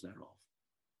vessels thereof.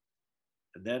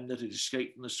 And them that had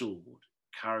escaped from the sword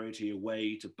carried he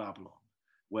away to Babylon,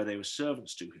 where they were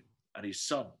servants to him and his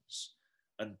sons,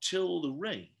 until the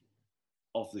reign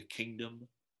of the kingdom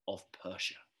of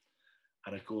Persia.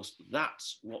 And of course,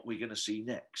 that's what we're going to see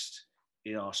next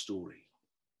in our story.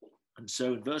 And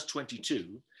so in verse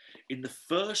 22, in the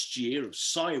first year of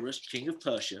Cyrus, king of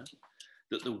Persia,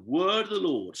 that the word of the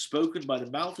Lord spoken by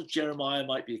the mouth of Jeremiah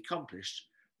might be accomplished,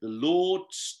 the Lord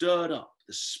stirred up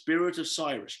the spirit of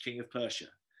Cyrus, king of Persia,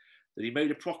 that he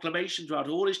made a proclamation throughout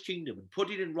all his kingdom and put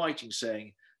it in writing,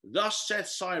 saying, Thus saith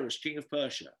Cyrus, king of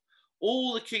Persia,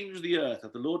 all the kingdoms of the earth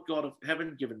hath the Lord God of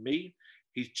heaven given me.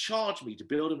 He charged me to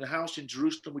build him a house in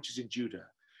Jerusalem, which is in Judah.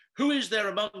 Who is there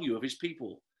among you of his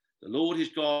people? The Lord his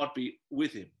God be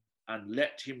with him, and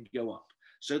let him go up.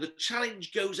 So the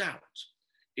challenge goes out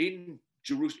in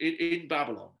Jerusalem, in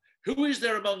Babylon. Who is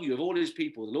there among you of all his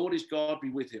people? The Lord his God be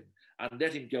with him, and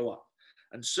let him go up.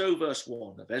 And so verse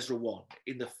 1 of Ezra 1,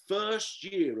 in the first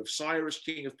year of Cyrus,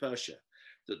 king of Persia,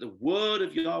 that the word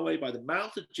of Yahweh by the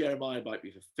mouth of Jeremiah might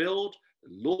be fulfilled,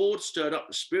 the Lord stirred up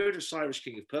the spirit of Cyrus,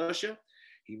 king of Persia.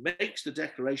 He makes the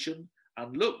declaration,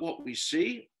 and look what we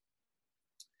see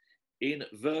in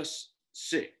verse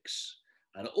 6.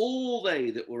 And all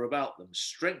they that were about them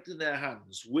strengthened their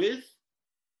hands with,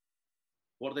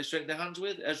 what do they strengthen their hands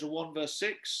with? Ezra 1 verse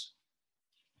 6.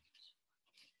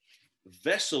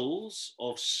 Vessels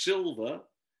of silver,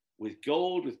 with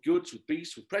gold, with goods, with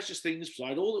beasts, with precious things,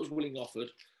 beside all that was willingly offered.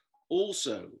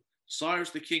 Also,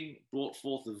 Cyrus the king brought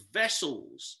forth the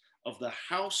vessels of the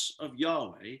house of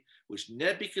Yahweh, which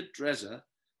Nebuchadnezzar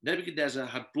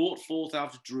had brought forth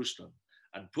out of Jerusalem,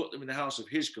 and put them in the house of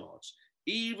his gods.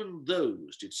 Even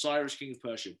those did Cyrus king of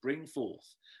Persia bring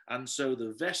forth, and so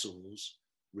the vessels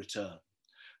return.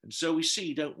 And so we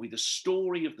see, don't we, the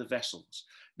story of the vessels.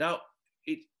 Now,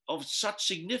 it's of such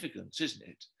significance, isn't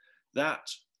it, that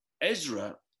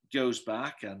Ezra goes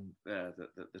back and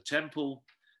the temple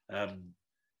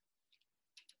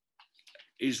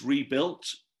is rebuilt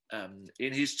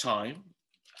in his time,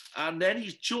 and then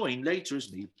he's joined later,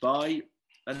 isn't he, by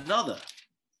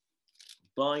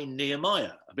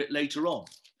Nehemiah a bit later on,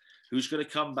 who's going to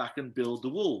come back and build the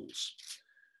walls.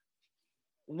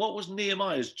 And what was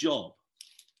Nehemiah's job?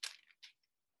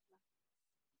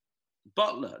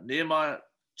 Butler. Nehemiah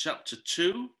chapter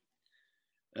 2.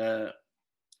 Let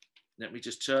me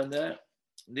just turn there.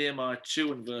 Nehemiah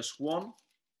 2 and verse 1.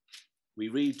 We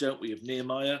read, don't we, of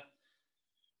Nehemiah.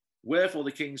 Wherefore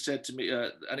the king said to me,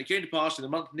 and it came to pass in the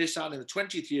month Nisan, in the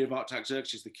 20th year of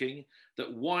Artaxerxes the king,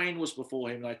 that wine was before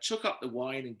him, and I took up the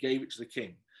wine and gave it to the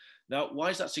king. Now, why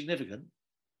is that significant?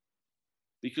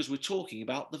 Because we're talking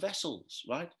about the vessels,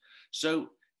 right? So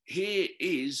here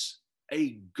is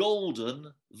a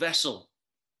golden vessel,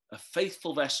 a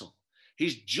faithful vessel.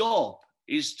 His job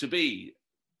is to be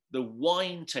the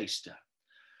wine taster.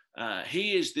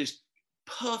 He is this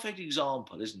perfect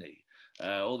example, isn't he?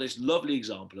 Or this lovely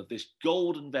example of this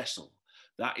golden vessel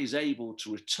that is able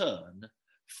to return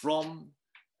from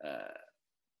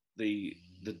the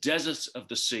desert of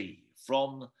the sea,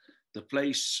 from the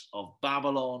place of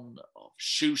Babylon, of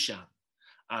Shushan,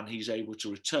 and he's able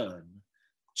to return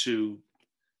to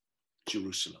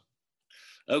Jerusalem.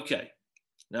 Okay,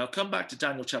 now come back to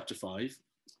Daniel chapter 5,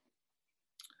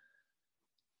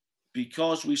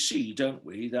 because we see, don't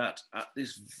we, that at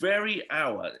this very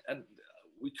hour, and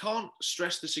we can't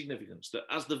stress the significance that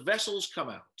as the vessels come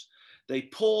out, they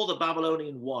pour the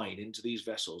Babylonian wine into these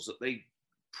vessels, that they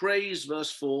praise,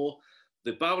 verse 4,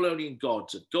 the Babylonian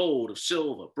gods of gold, of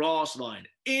silver, brass, and iron,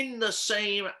 in the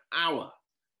same hour,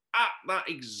 at that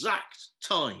exact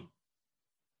time,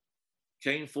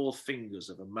 came forth fingers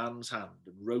of a man's hand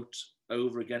and wrote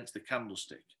over against the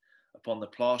candlestick upon the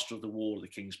plaster of the wall of the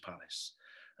king's palace.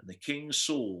 And the king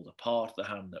saw the part of the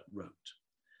hand that wrote.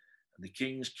 And the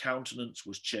king's countenance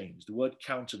was changed. The word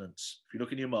countenance, if you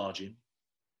look in your margin,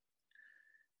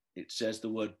 it says the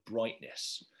word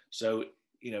brightness. So,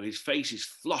 you know, his face is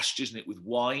flushed, isn't it, with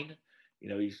wine. You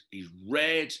know, he's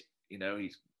red, you know,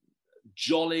 he's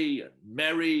jolly and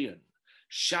merry and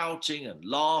shouting and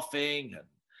laughing and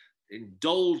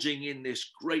indulging in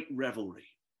this great revelry.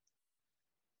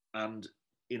 And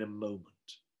in a moment,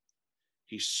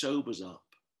 he sobers up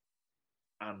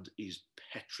and is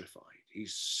petrified.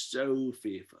 He's so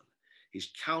fearful. His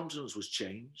countenance was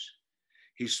changed.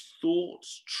 His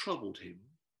thoughts troubled him,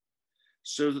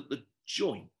 so that the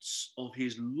joints of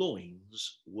his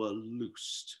loins were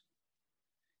loosed.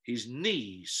 His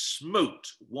knees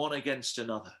smote one against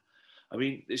another. I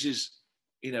mean, this is,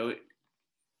 you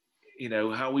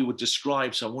know, how we would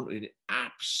describe someone in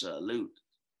absolute,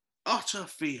 utter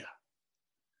fear.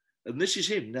 And this is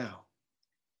him now,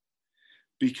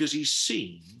 because he's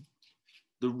seen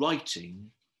the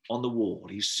writing on the wall.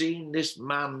 He's seen this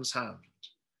man's hand,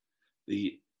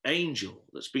 the angel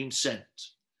that's been sent,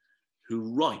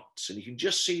 who writes, and you can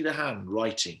just see the hand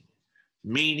writing,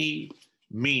 Mene,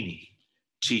 Mene,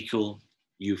 Tekel,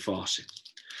 Upharsin.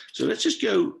 So let's just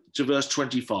go to verse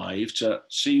 25 to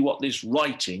see what this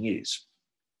writing is.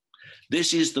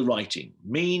 This is the writing,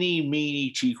 Mene,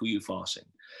 Mene, Tekel, Upharsin.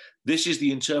 This is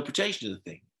the interpretation of the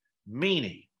thing.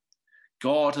 Mene,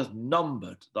 God hath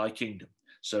numbered thy kingdom.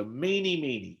 So Mene,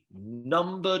 Mene,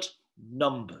 numbered,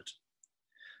 numbered.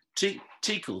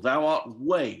 Tekel, thou art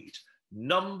weighed,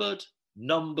 numbered,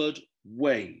 numbered,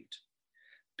 weighed.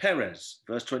 Perez,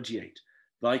 verse 28,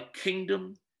 thy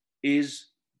kingdom is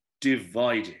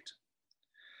divided.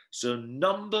 So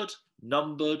numbered,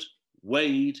 numbered,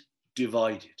 weighed,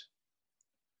 divided.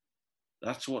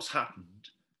 That's what's happened,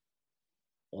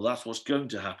 or that's what's going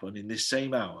to happen in this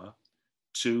same hour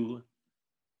to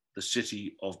the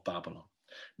city of Babylon.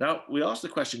 Now, we ask the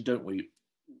question, don't we?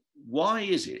 Why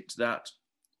is it that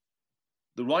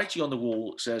the writing on the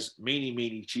wall says, Mene,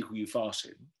 Mene, Tekel,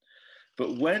 Upharsin,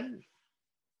 but when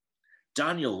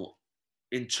Daniel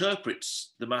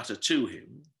interprets the matter to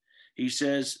him, he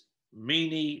says,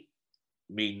 Mene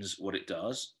means what it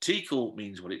does, Tekel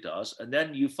means what it does, and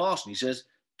then Upharsin, he says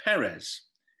Peres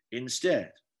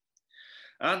instead.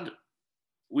 And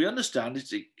we understand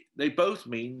they both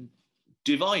mean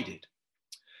divided.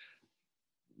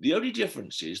 The only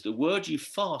difference is the word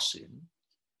Upharsin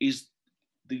is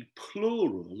the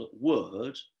plural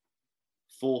word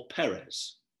for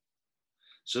Peres.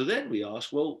 So then we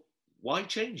ask, well, why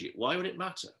change it? Why would it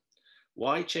matter?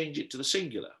 Why change it to the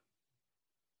singular?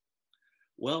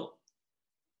 Well,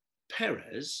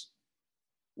 Peres,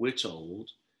 we're told,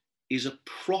 is a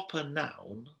proper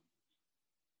noun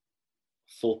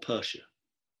for Persia.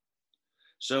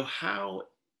 So how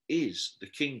is the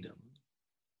kingdom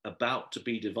about to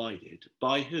be divided?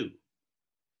 By who?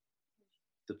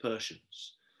 The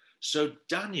Persians. So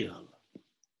Daniel,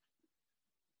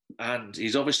 and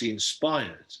he's obviously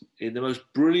inspired in the most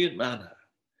brilliant manner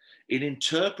in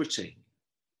interpreting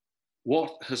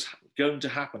what has going to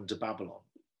happen to Babylon.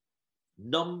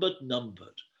 Numbered,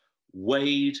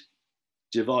 weighed,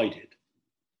 divided.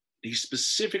 He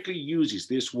specifically uses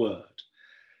this word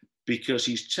because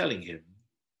he's telling him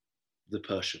the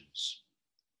Persians.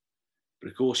 But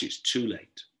of course, it's too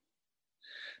late.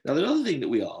 Now, the other thing that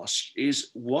we ask is,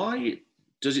 why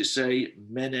does it say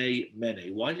mene,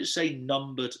 mene? Why does it say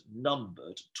numbered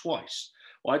twice?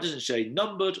 Why doesn't it say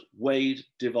numbered, weighed,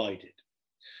 divided?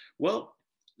 Well,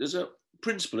 there's a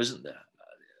principle, isn't there?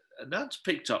 And that's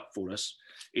picked up for us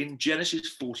in Genesis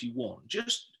 41.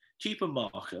 Just keep a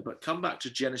marker, but come back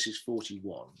to Genesis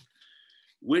 41,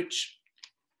 which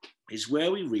is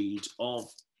where we read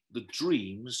of the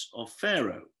dreams of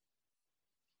Pharaoh.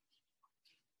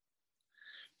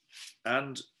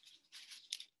 And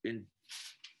in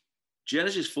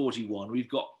Genesis 41, we've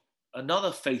got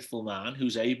another faithful man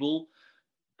who's able,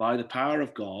 by the power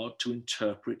of God, to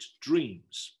interpret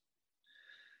dreams.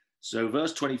 So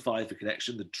verse 25 for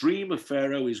connection, the dream of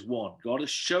Pharaoh is one. God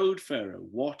has showed Pharaoh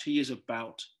what he is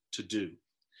about to do.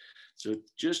 So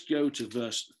just go to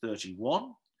verse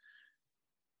 31.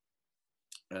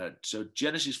 So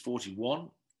Genesis 41,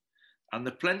 and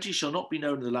the plenty shall not be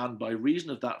known in the land by reason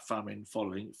of that famine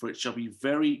following, for it shall be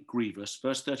very grievous.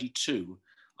 Verse 32,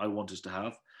 I want us to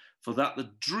have, for that the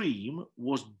dream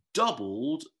was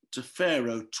doubled to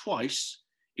Pharaoh twice.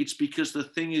 It's because the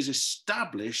thing is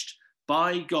established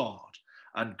by God,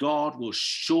 and God will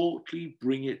shortly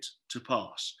bring it to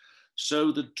pass.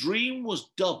 So the dream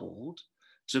was doubled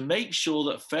to make sure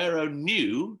that Pharaoh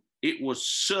knew it was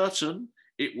certain,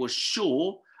 it was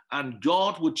sure, and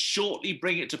God would shortly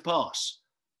bring it to pass.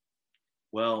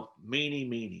 Well,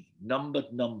 mene, numbered,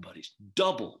 it's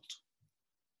doubled.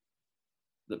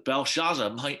 That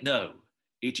Belshazzar might know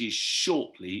it is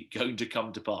shortly going to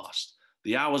come to pass.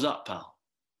 The hour's up, pal.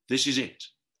 This is it.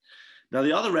 Now,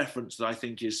 the other reference that I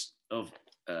think is of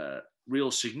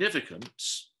real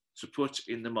significance to put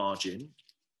in the margin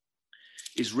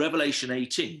is Revelation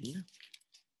 18,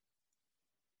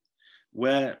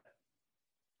 where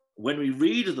when we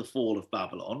read of the fall of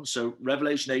Babylon, so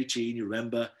Revelation 18, you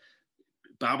remember,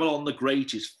 Babylon the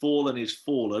Great is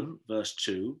fallen, verse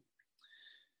 2.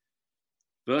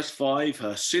 Verse 5,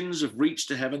 her sins have reached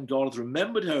to heaven. God hath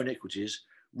remembered her iniquities.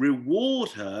 Reward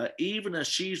her, even as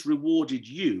she's rewarded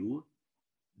you.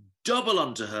 Double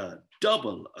unto her,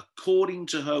 double according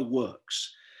to her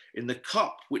works, in the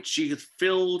cup which she hath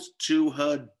filled to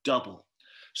her double.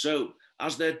 So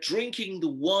as they're drinking the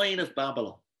wine of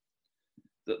Babylon,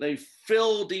 that they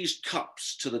fill these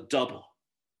cups to the double,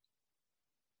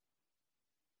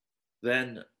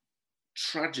 then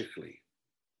tragically,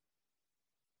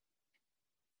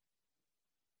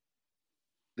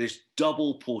 this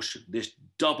double portion, this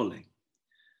doubling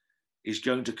is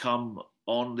going to come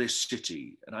on this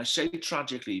city. And I say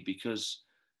tragically because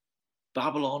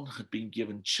Babylon had been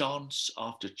given chance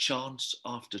after chance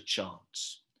after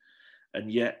chance.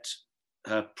 And yet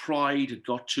her pride had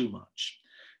got too much.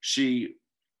 She,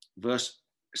 verse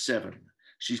 7,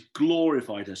 she's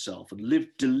glorified herself and lived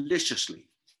deliciously.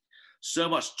 So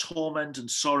much torment and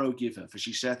sorrow give her, for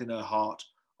she saith in her heart,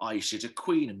 I sit a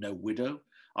queen and no widow.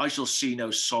 I shall see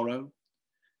no sorrow.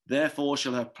 Therefore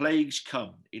shall her plagues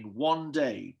come in one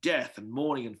day, death and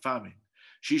mourning and famine.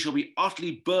 She shall be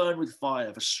utterly burned with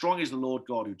fire, for strong is the Lord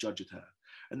God who judgeth her.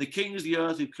 And the kings of the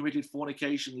earth who committed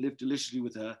fornication and lived deliciously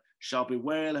with her shall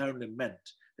bewail her and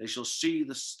lament. They shall see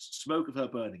the smoke of her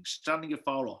burning, standing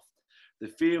afar off, the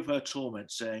fear of her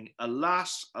torment, saying,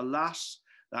 Alas, alas,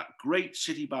 that great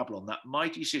city Babylon, that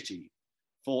mighty city,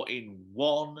 for in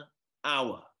 1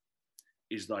 hour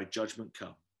is thy judgment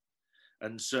come.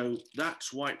 And so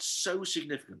that's why it's so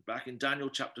significant. Back in Daniel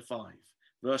chapter 5,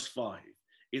 verse 5,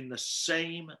 in the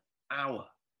same hour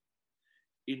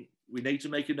we need to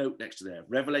make a note next to there.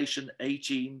 Revelation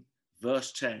 18,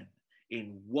 verse 10.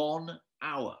 In 1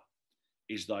 hour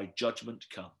is thy judgment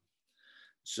come.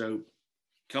 So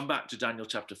come back to Daniel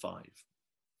chapter 5,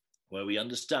 where we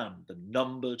understand the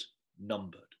numbered.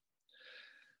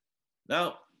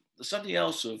 Now, there's something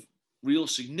else of real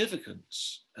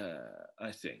significance,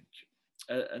 I think,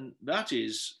 and that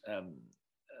is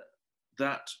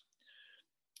that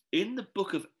in the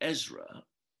book of Ezra,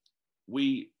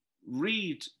 we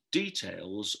read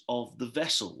details of the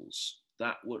vessels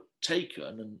that were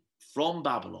taken from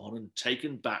Babylon and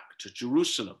taken back to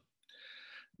Jerusalem.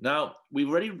 Now, we've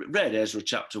already read Ezra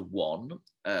chapter 1,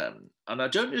 and I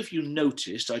don't know if you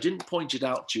noticed, I didn't point it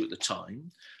out to you at the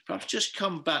time. Perhaps just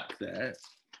come back there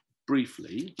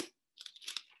briefly.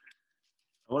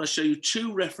 I want to show you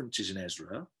 2 references in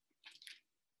Ezra.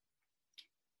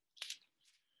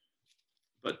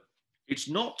 But it's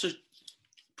not to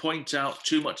point out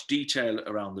too much detail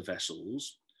around the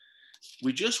vessels.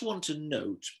 We just want to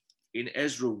note in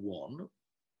Ezra 1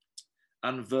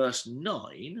 and verse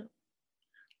 9,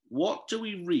 what do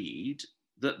we read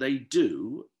that they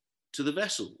do to the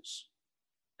vessels?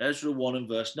 Ezra 1 and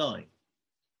verse 9.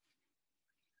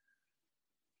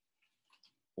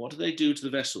 What do they do to the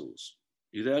vessels?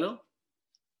 You there, Lil?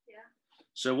 Yeah.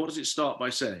 So what does it start by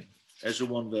saying? Ezra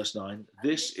 1 verse 9.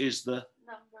 This is the...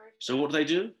 Numbered. So what do they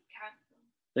do? Count them.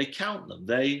 They count them.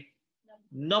 They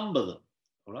number them.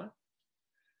 All right?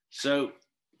 So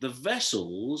the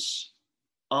vessels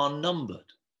are numbered.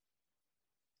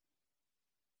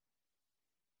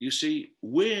 You see,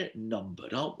 we're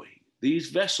numbered, aren't we? These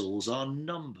vessels are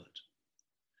numbered.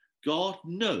 God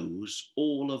knows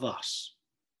all of us.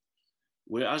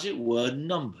 We're, as it were,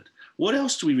 numbered. What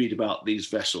else do we read about these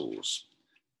vessels?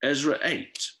 Ezra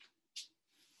 8,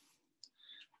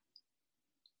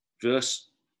 verse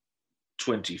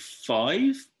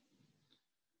 25.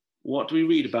 What do we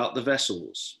read about the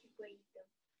vessels?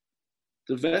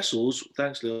 The vessels,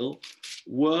 thanks Lil,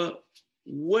 were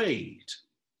weighed.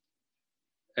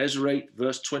 Ezra 8,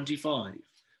 verse 25.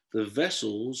 The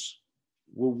vessels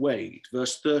were weighed.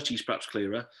 Verse 30 is perhaps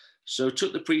clearer. So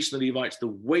took the priests and the Levites the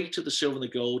weight of the silver and the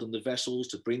gold and the vessels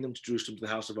to bring them to Jerusalem to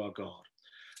the house of our God.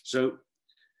 So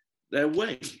they're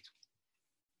weighed.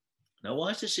 Now,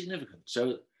 why is this significant?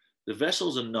 So the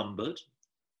vessels are numbered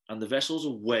and the vessels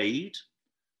are weighed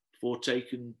before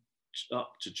taken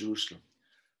up to Jerusalem.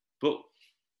 But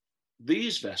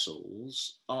these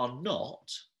vessels are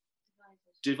not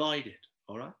divided,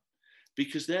 all right?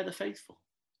 Because they're the faithful.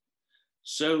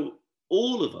 So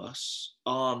all of us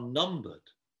are numbered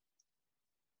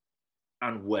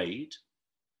and weighed.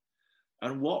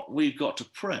 And what we've got to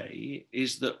pray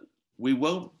is that we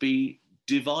won't be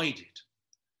divided,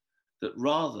 that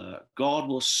rather God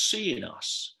will see in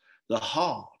us the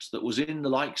heart that was in the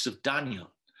likes of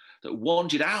Daniel, that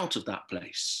wanted out of that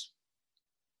place,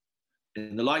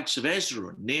 in the likes of Ezra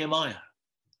and Nehemiah,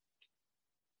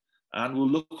 and will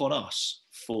look on us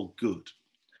for good.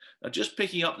 Now, just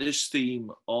picking up this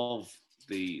theme of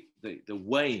the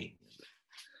weighing,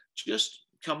 just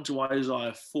come to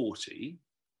Isaiah 40.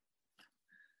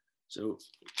 So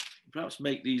perhaps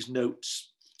make these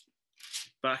notes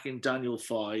back in Daniel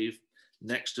 5,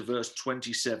 next to verse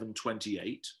 27,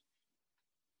 28,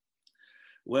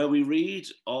 where we read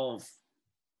of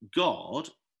God,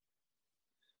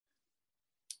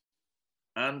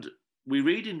 and we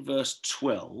read in verse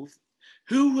 12,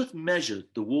 who hath measured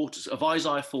the waters, of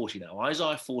Isaiah 40 now,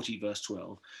 Isaiah 40 verse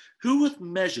 12, who hath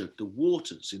measured the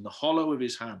waters in the hollow of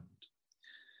his hand,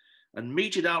 and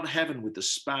meted out heaven with the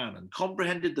span, and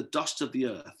comprehended the dust of the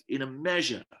earth in a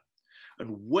measure, and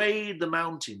weighed the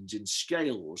mountains in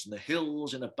scales and the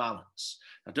hills in a balance.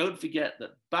 Now don't forget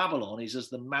that Babylon is as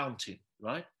the mountain,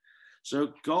 right?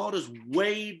 So God has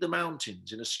weighed the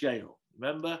mountains in a scale.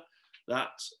 Remember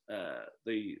that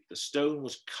the stone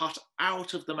was cut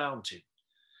out of the mountain.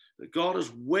 That God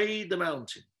has weighed the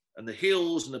mountain and the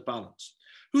hills in a balance.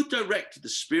 Who directed the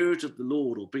Spirit of the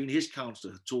Lord, or been his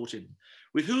counselor, had taught him?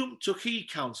 With whom took he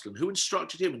counsel, and who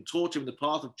instructed him and taught him the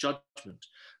path of judgment,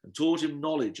 and taught him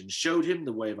knowledge, and showed him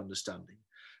the way of understanding?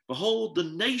 Behold, the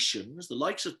nations, the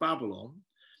likes of Babylon,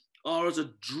 are as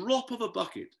a drop of a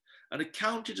bucket, and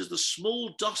accounted as the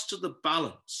small dust of the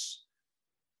balance.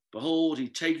 Behold, he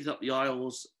taketh up the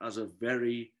isles as a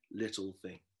very little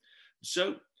thing.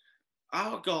 So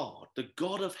our God, the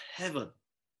God of heaven,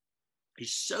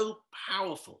 is so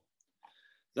powerful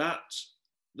that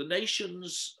the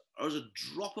nations are as a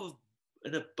drop of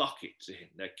in a bucket to him.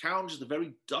 They're counted as the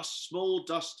very dust, small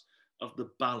dust of the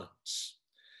balance.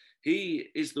 He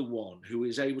is the one who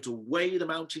is able to weigh the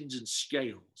mountains in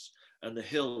scales and the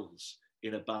hills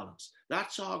in a balance.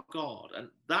 That's our God, and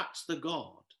that's the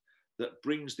God that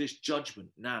brings this judgment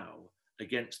now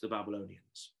against the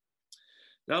Babylonians.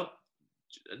 Now,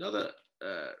 another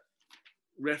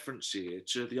reference here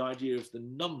to the idea of the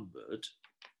numbered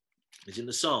is in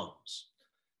the Psalms,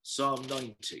 Psalm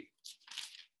 90.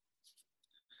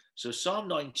 So Psalm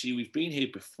 90, we've been here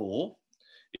before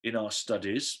in our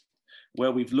studies,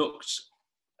 where we've looked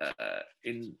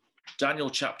in Daniel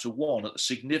chapter 1 at the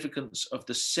significance of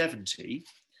the 70.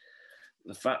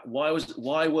 The fact,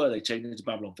 why were they taken into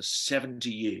Babylon for 70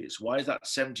 years? Why is that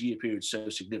 70-year period so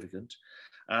significant?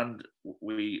 And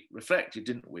we reflected,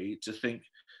 didn't we, to think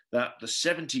that the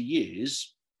 70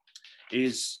 years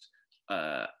is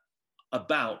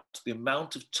about the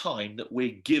amount of time that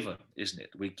we're given, isn't it?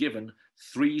 We're given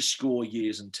 70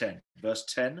 years and 10. Verse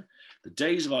 10, the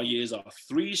days of our years are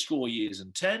 70 years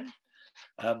and 10.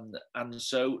 And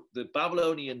so the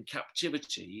Babylonian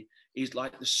captivity is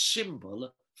like the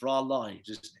symbol for our lives,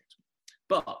 isn't it?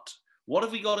 But what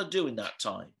have we got to do in that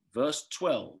time? Verse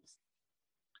 12.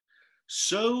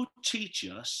 So teach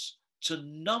us to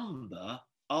number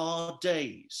our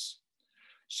days.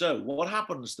 So what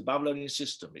happens, the Babylonian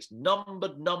system, it's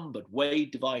numbered,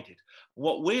 weighed, divided.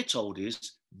 What we're told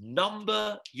is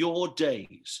number your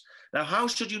days. Now, how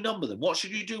should you number them? What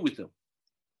should you do with them?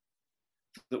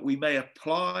 That we may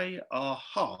apply our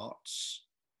hearts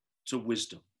to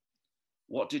wisdom.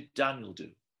 What did Daniel do?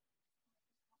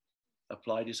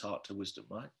 Applied his heart to wisdom,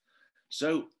 right?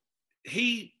 So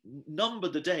he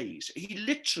numbered the days. He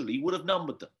literally would have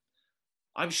numbered them.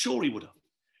 I'm sure he would have.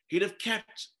 He'd have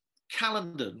kept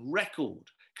calendar and record,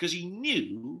 because he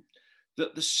knew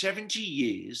that the 70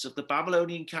 years of the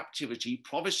Babylonian captivity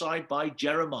prophesied by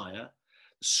Jeremiah,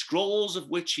 the scrolls of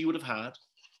which he would have had,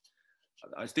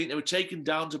 I think they were taken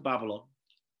down to Babylon.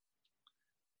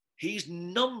 He's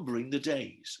numbering the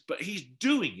days, but he's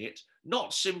doing it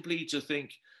not simply to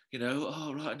think,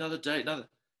 oh, right, another day,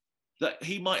 that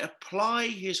he might apply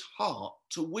his heart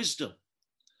to wisdom.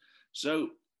 So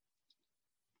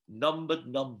numbered,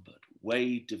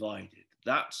 weighed, divided.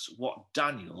 That's what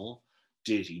Daniel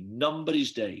did. He numbered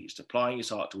his days, applying his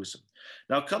heart to wisdom.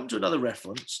 Now come to another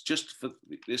reference, just for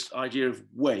this idea of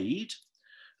weighed.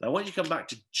 Now I want you to come back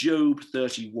to Job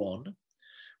 31,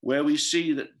 where we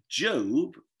see that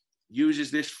Job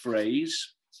uses this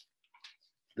phrase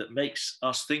that makes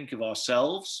us think of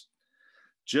ourselves.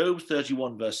 Job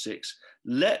 31 verse 6,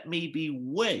 let me be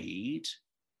weighed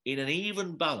in an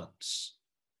even balance,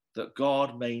 that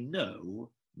God may know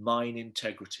mine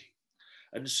integrity.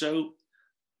 And so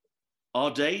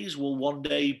our days will one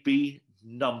day be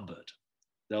numbered.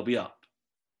 They'll be up.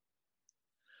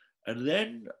 And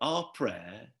then our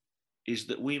prayer is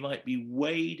that we might be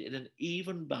weighed in an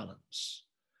even balance,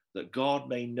 that God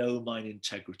may know mine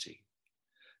integrity.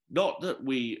 Not that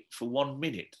we, for 1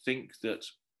 minute, think that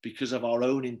because of our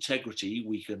own integrity,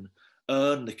 we can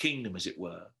earn the kingdom, as it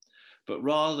were, but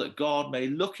rather that God may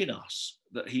look in us,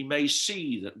 that he may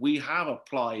see that we have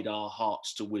applied our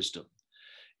hearts to wisdom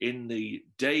in the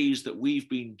days that we've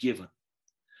been given.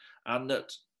 And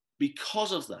that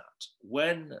because of that,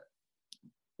 when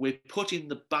we're put in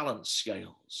the balance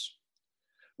scales,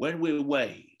 when we're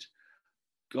weighed,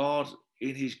 God,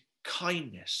 in his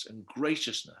kindness and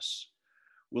graciousness,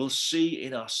 will see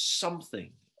in us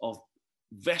something of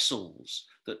vessels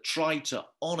that try to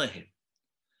honor him.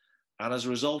 And as a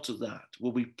result of that,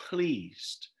 we'll be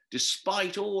pleased,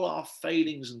 despite all our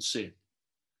failings and sin,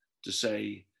 to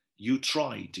say, you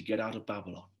tried to get out of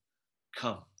Babylon.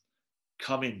 Come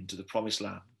into the promised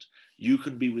land. You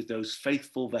can be with those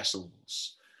faithful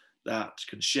vessels that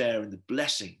can share in the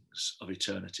blessings of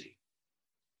eternity.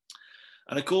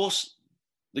 And of course,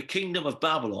 the kingdom of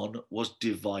Babylon was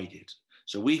divided.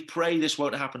 So we pray this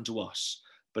won't happen to us,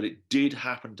 but it did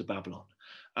happen to Babylon.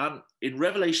 And in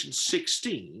Revelation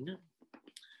 16,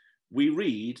 we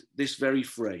read this very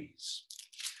phrase.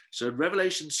 So in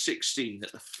Revelation 16,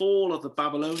 at the fall of the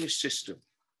Babylonian system,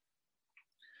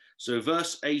 so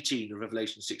verse 18 of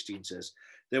Revelation 16 says,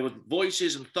 there were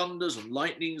voices and thunders and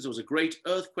lightnings. There was a great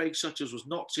earthquake such as was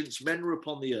not since men were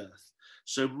upon the earth.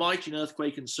 So mighty an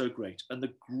earthquake and so great. And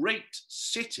the great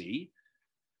city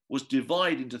was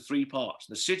divided into 3 parts.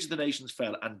 And the cities of the nations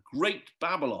fell, and great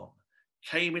Babylon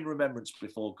came in remembrance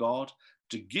before God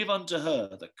to give unto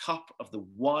her the cup of the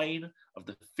wine of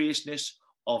the fierceness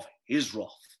of his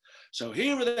wrath. So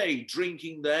here are they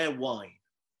drinking their wine.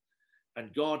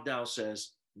 And God now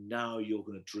says, now you're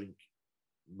going to drink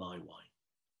my wine,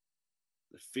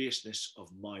 the fierceness of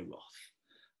my wrath.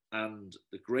 And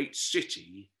the great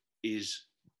city is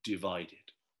divided.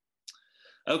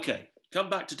 Okay, come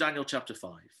back to Daniel chapter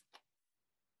 5.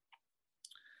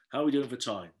 How are we doing for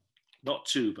time? Not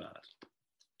too bad.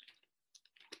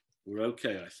 We're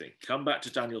okay, I think. Come back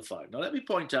to Daniel 5. Now, let me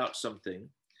point out something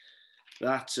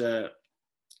that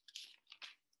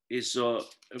is of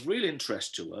real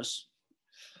interest to us,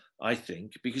 I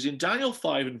think, because in Daniel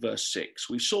 5 and verse 6,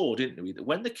 we saw, didn't we, that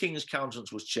when the king's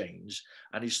countenance was changed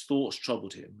and his thoughts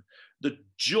troubled him, the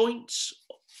joints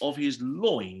of his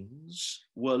loins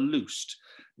were loosed.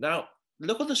 Now,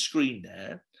 look on the screen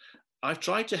there. I've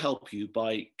tried to help you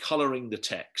by colouring the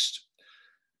text.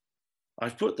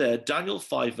 I've put there Daniel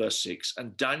 5 verse 6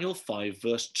 and Daniel 5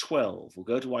 verse 12. We'll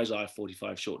go to Isaiah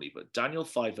 45 shortly, but Daniel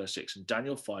 5 verse 6 and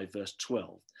Daniel 5 verse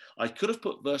 12. I could have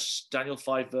put Daniel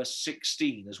 5 verse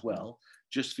 16 as well,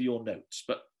 just for your notes.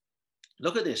 But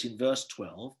look at this in verse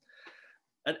 12.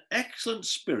 An excellent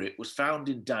spirit was found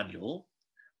in Daniel,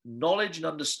 knowledge and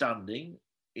understanding,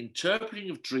 interpreting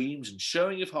of dreams and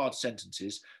showing of hard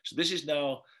sentences. So this is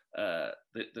now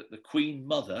the Queen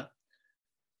Mother,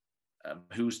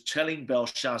 who's telling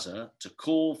Belshazzar to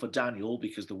call for Daniel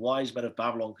because the wise men of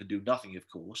Babylon can do nothing, of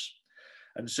course.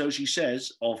 And so she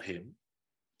says of him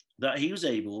that he was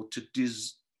able to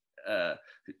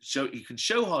he can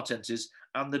show hard sentences,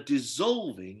 and the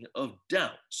dissolving of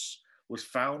doubts was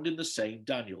found in the same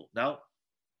Daniel. Now,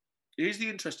 here's the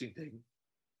interesting thing.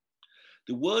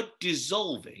 The word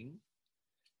dissolving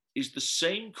is the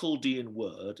same Chaldean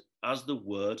word as the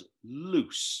word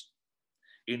loose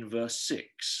in verse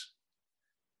 6.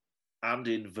 And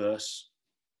in verse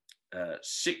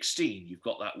 16, you've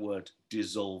got that word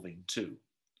dissolving too.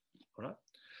 All right?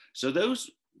 So those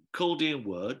Chaldean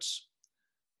words,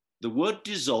 the word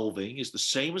dissolving is the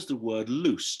same as the word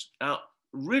loosed. Now,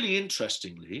 really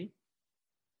interestingly,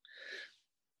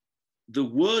 the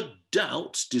word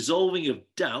doubts, dissolving of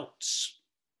doubts,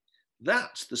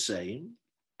 that's the same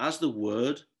as the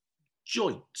word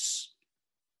joints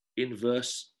in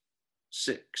verse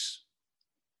 6.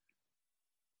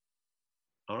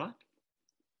 All right?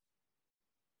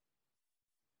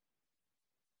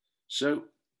 So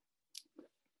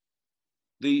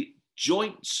the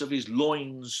joints of his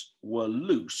loins were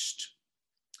loosed.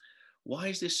 Why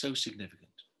is this so significant?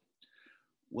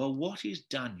 Well, what is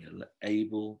Daniel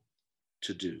able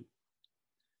to do?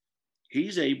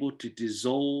 He's able to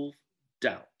dissolve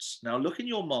doubts. Now look in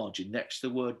your margin next to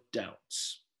the word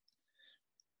doubts.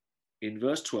 In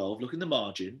verse 12, look in the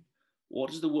margin.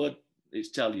 What does the word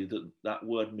tell you that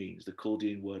word means, the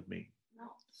Chaldean word mean?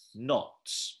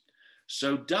 Knots.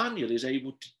 So Daniel is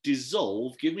able to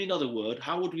dissolve. Give me another word.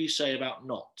 How would we say about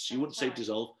knots? You wouldn't say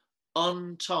dissolve.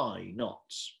 Untie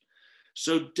knots.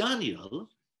 So Daniel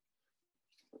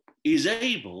is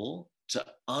able to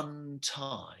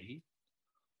untie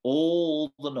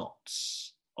all the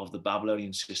knots of the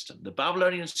Babylonian system. The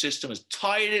Babylonian system has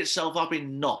tied itself up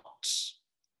in knots.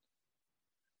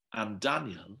 And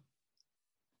Daniel,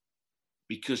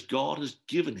 because God has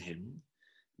given him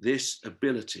this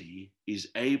ability, is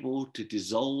able to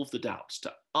dissolve the doubts,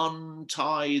 to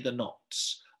untie the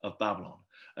knots of Babylon.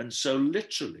 And so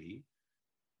literally,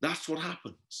 that's what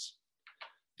happens.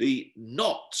 The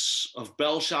knots of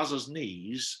Belshazzar's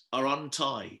knees are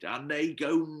untied and they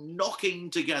go knocking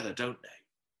together, don't they?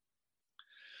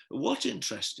 What's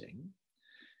interesting,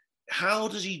 how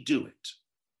does he do it?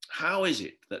 How is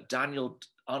it that Daniel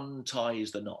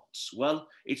unties the knots? Well,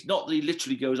 it's not that he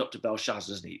literally goes up to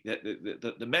Belshazzar's knee.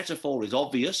 The metaphor is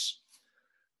obvious,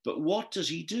 but what does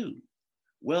he do?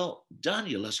 Well,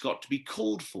 Daniel has got to be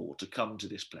called for to come to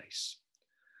this place.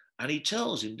 And he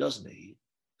tells him, doesn't he,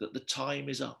 that the time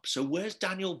is up. So where's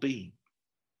Daniel been?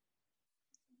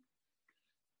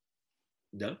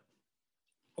 No?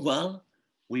 Well,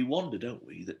 we wonder, don't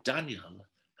we, that Daniel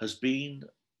has been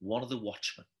one of the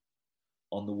watchmen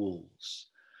on the walls.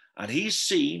 And he's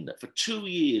seen that for 2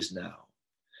 years now,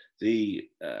 the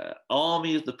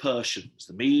army of the Persians,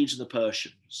 the Medes and the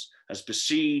Persians, has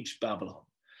besieged Babylon.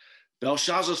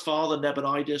 Belshazzar's father,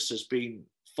 Nabonidus, has been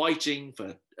fighting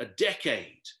for a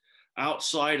decade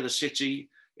outside of the city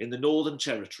in the northern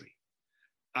territory.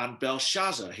 And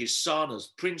Belshazzar, his son,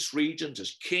 as prince regent,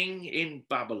 as king in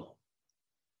Babylon,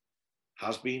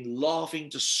 has been laughing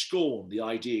to scorn the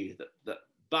idea that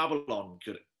Babylon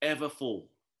could ever fall.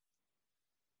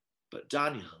 But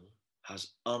Daniel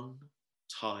has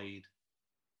untied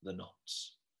the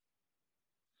knots.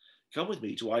 Come with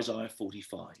me to Isaiah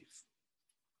 45.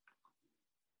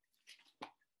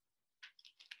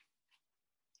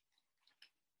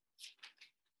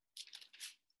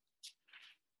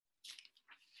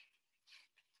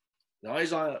 Now,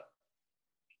 Isaiah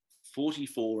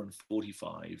 44 and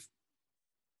 45,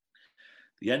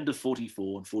 the end of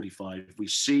 44 and 45, we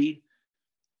see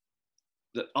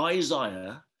that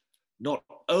Isaiah not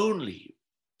only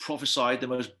prophesied the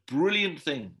most brilliant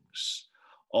things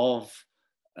of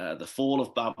the fall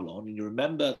of Babylon. And you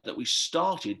remember that we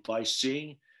started by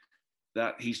seeing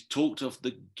that he's talked of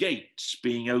the gates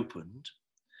being opened.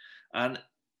 And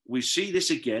we see this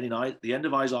again in the end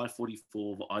of Isaiah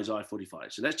 44, Isaiah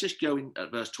 45. So let's just go in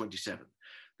at verse 27.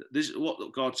 This is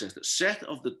what God says,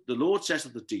 that the Lord saith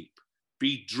of the deep,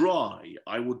 be dry,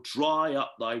 I will dry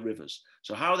up thy rivers.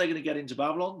 So how are they going to get into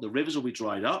Babylon? The rivers will be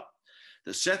dried up.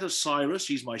 That saith of Cyrus,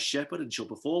 he's my shepherd, and shall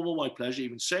perform all my pleasure,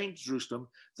 even saying to Jerusalem,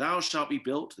 thou shalt be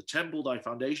built, the temple, thy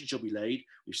foundation shall be laid.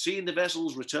 We've seen the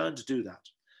vessels return to do that.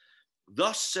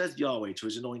 Thus saith Yahweh to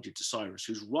his anointed, to Cyrus,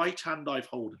 whose right hand I've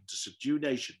holden, to subdue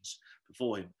nations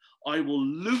before him. I will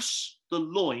loose the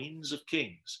loins of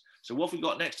kings. So what have we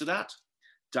got next to that?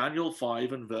 Daniel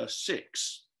 5 and verse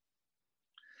 6.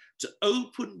 To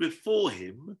open before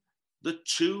him the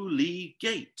 2 league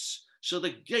gates. So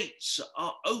the gates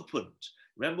are opened.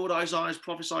 Remember what Isaiah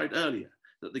prophesied earlier,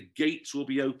 that the gates will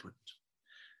be opened.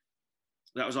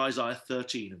 That was Isaiah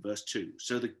 13 and verse 2.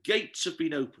 So the gates have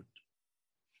been opened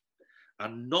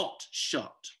and not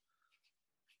shut.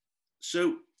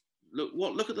 So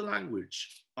look at the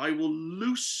language. I will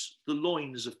loose the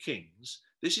loins of kings.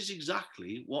 This is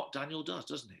exactly what Daniel does,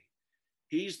 doesn't he?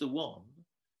 He's the one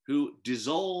who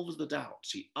dissolves the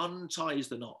doubts. He unties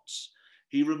the knots.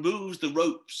 He removes the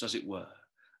ropes, as it were,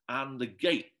 and the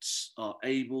gates are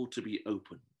able to be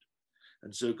opened.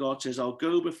 And so God says, I'll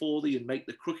go before thee and make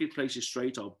the crooked places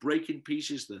straight. I'll break in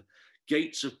pieces the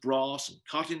gates of brass and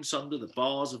cut in sunder the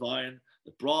bars of iron,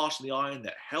 the brass and the iron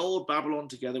that held Babylon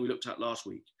together, we looked at last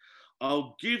week.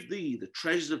 I'll give thee the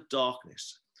treasures of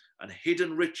darkness and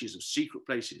hidden riches of secret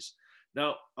places.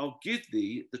 Now, I'll give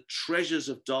thee the treasures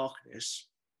of darkness.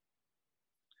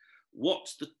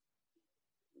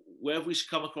 Where have we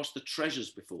come across the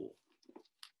treasures before?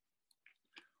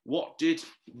 What did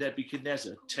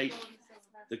Nebuchadnezzar take?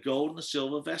 The gold and the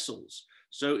silver vessels.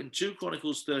 So in 2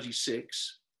 Chronicles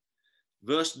 36,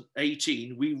 verse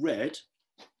 18, we read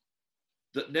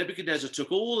that Nebuchadnezzar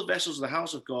took all the vessels of the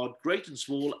house of God, great and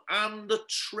small, and the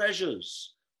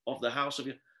treasures of the house of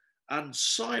God. And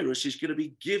Cyrus is going to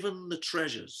be given the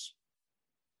treasures.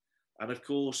 And of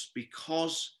course,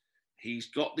 because he's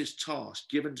got this task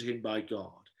given to him by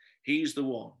God, he's the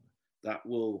one that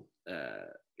will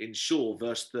ensure,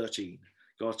 verse 13,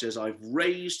 God says, I've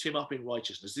raised him up in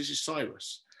righteousness. This is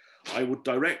Cyrus. I would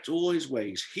direct all his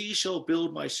ways. He shall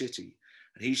build my city,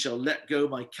 and he shall let go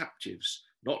my captives,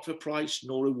 not for price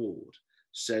nor reward,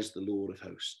 says the Lord of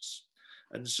hosts.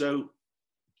 And so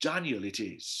Daniel it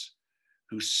is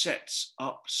who sets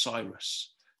up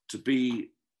Cyrus to be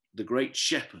the great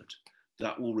shepherd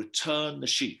that will return the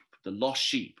sheep, the lost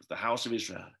sheep of the house of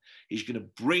Israel. He's going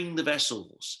to bring the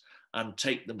vessels and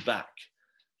take them back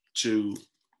to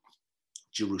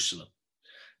Jerusalem.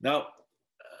 Now,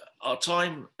 our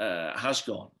time has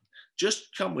gone.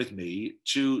 Just come with me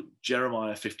to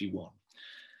Jeremiah 51.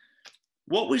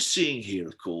 What we're seeing here,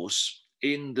 of course,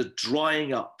 in the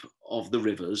drying up of the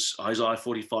rivers, Isaiah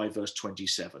 45, verse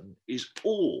 27, is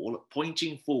all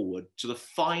pointing forward to the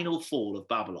final fall of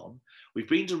Babylon. We've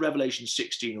been to Revelation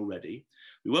 16 already.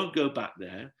 We won't go back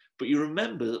there, but you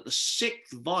remember that the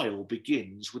 6th vial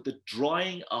begins with the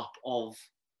drying up of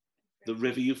the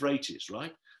river Euphrates,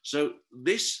 right? So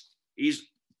this is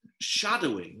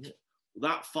shadowing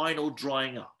that final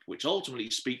drying up, which ultimately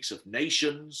speaks of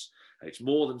nations. It's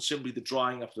more than simply the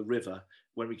drying up of the river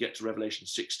when we get to Revelation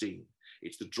 16.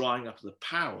 It's the drying up of the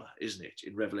power, isn't it,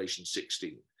 in Revelation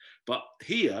 16. But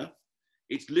here,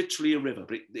 it's literally a river,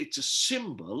 but it's a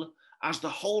symbol, as the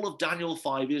whole of Daniel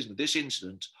 5 is, in this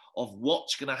incident, of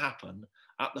what's going to happen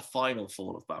at the final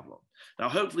fall of Babylon. Now,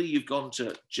 hopefully you've gone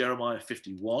to Jeremiah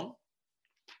 51.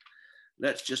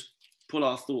 Let's just pull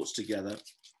our thoughts together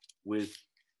with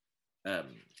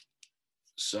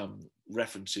some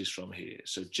references from here.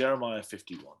 So Jeremiah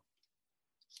 51.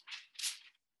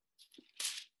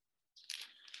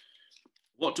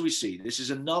 What do we see? This is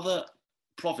another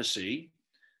prophecy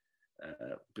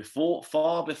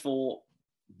far before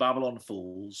Babylon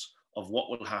falls, of what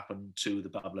will happen to the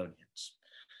Babylonians.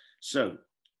 So,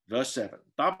 verse 7,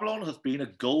 Babylon hath been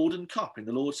a golden cup in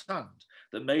the Lord's hand,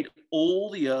 that made all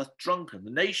the earth drunken.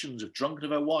 The nations have drunken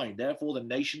of her wine, therefore the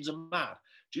nations are mad.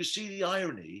 Do you see the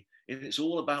irony? It's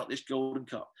all about this golden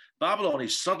cup. Babylon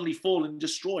is suddenly fallen and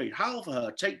destroyed. Howl for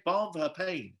her, take balm for her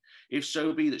pain, if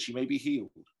so be that she may be healed.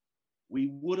 We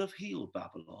would have healed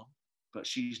Babylon, but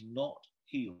she's not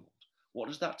healed. What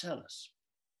does that tell us?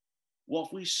 What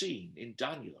have we seen in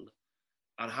Daniel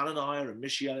and Hananiah and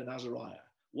Mishael and Azariah?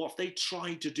 What have they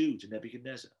tried to do to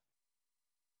Nebuchadnezzar?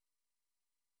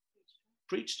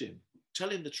 Preach to him, tell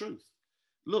him the truth.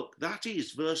 Look, that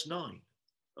is verse 9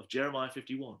 of Jeremiah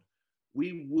 51.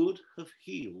 We would have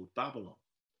healed Babylon.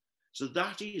 So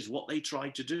that is what they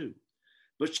tried to do.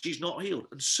 But she's not healed.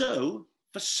 And so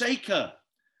forsake her.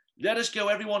 Let us go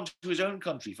everyone to his own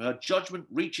country, for her judgment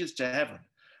reaches to heaven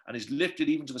and is lifted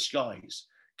even to the skies.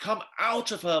 Come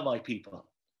out of her, my people.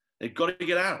 They've got to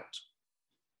get out.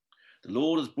 The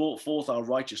Lord has brought forth our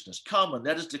righteousness. Come and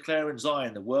let us declare in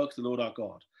Zion the work of the Lord our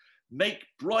God. Make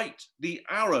bright the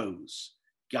arrows,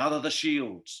 gather the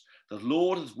shields. The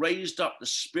Lord has raised up the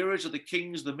spirit of the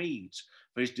kings of the Medes,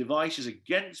 for his device is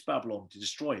against Babylon to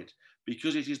destroy it,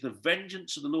 because it is the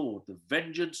vengeance of the Lord, the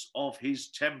vengeance of his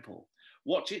temple.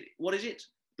 What is it?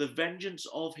 The vengeance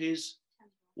of his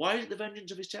temple. Why is it the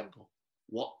vengeance of his temple?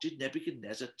 What did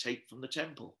Nebuchadnezzar take from the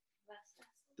temple?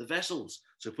 The vessels.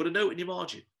 So put a note in your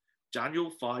margin.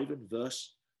 Daniel 5 and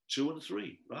verse 2 and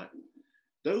 3, right?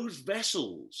 Those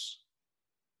vessels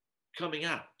coming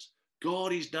out,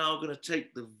 God is now going to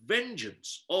take the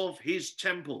vengeance of his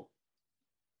temple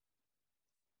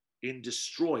in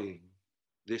destroying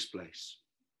this place.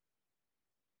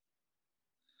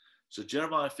 So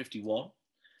Jeremiah 51,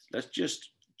 let's just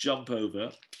jump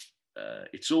over.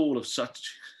 It's all of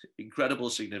such incredible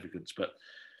significance, but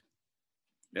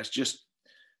let's just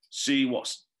see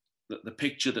what's the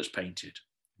picture that's painted.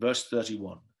 Verse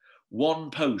 31,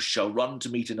 one post shall run to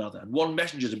meet another, and one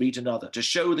messenger to meet another, to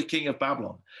show the king of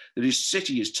Babylon that his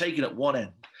city is taken at one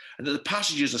end, and that the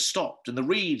passages are stopped, and the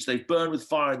reeds they've burned with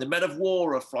fire, and the men of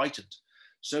war are frightened.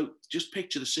 So just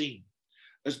picture the scene.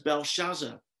 As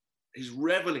Belshazzar, his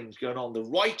reveling's going on, the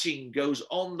writing goes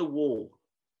on the wall.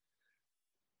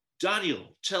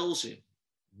 Daniel tells him,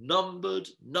 numbered,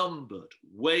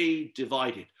 weighed,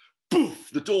 divided.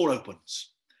 Poof, the door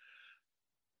opens.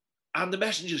 And the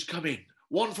messengers come in,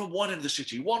 one from one end of the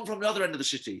city, one from the other end of the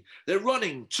city. They're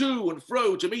running to and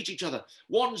fro to meet each other.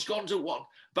 One's gone to one.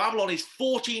 Babylon is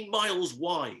 14 miles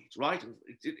wide, right?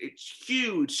 It's a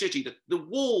huge city. The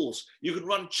walls, you can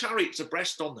run chariots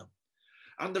abreast on them.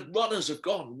 And the runners have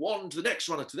gone, one to the next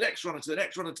runner, to the next runner, to the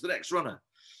next runner, to the next runner,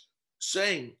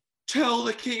 saying, tell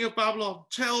the king of Babylon,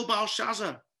 tell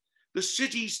Belshazzar, the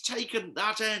city's taken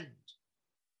that end.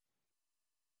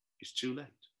 It's too late.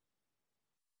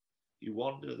 You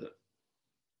wonder that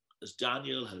as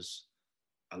Daniel has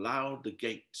allowed the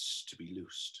gates to be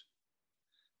loosed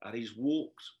and he's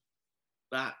walked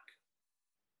back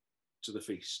to the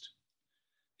feast,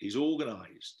 he's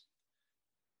organized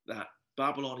that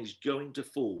Babylon is going to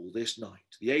fall this night.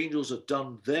 The angels have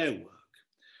done their work.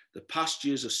 The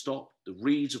pastures are stopped. The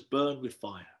reeds are burned with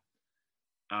fire.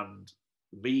 And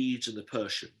the Medes and the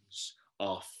Persians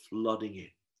are flooding in.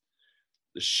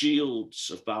 The shields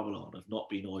of Babylon have not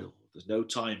been oiled. There's no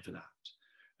time for that.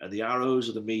 And the arrows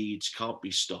of the Medes can't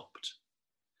be stopped.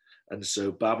 And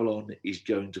so Babylon is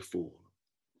going to fall.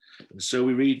 And so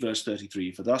we read verse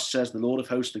 33, for thus says the Lord of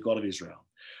hosts, the God of Israel,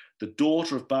 the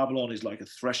daughter of Babylon is like a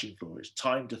threshing floor. It's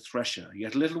time to thresh her.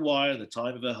 Yet a little while, and the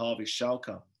time of her harvest shall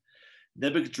come.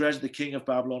 Nebuchadnezzar, the king of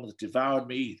Babylon, hath devoured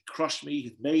me, hath crushed me,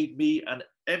 hath made me an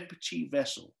empty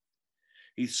vessel.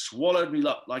 He swallowed me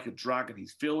up like a dragon. He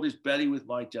filled his belly with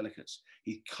my delicates.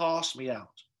 He cast me out.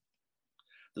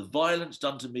 The violence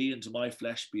done to me and to my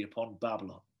flesh be upon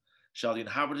Babylon, shall the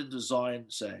inhabitants of Zion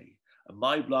say, and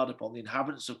my blood upon the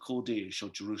inhabitants of Chaldea shall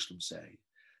Jerusalem say.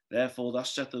 Therefore,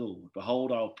 thus saith the Lord,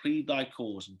 behold, I will plead thy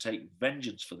cause and take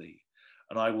vengeance for thee,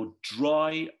 and I will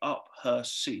dry up her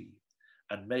sea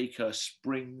and make her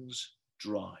springs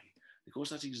dry. Of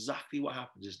course, that's exactly what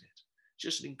happens, isn't it?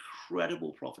 Just an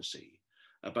incredible prophecy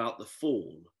about the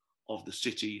fall of the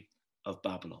city of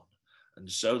Babylon. And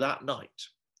so that night,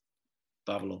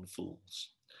 Babylon falls.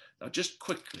 Now, just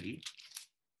quickly,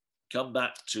 come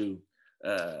back to,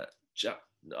 I'm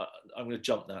going to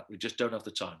jump that. We just don't have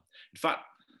the time. In fact,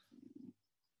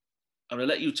 I'm going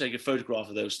to let you take a photograph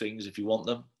of those things if you want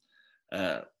them.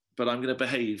 But I'm going to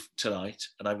behave tonight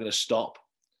and I'm going to stop.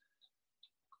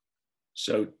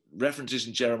 So references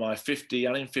in Jeremiah 50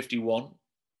 and in 51.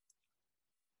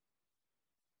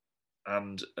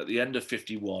 And at the end of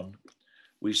 51,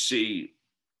 we see,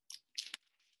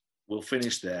 we'll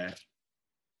finish there,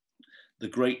 the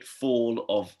great fall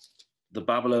of the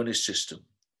Babylonian system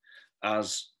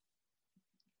as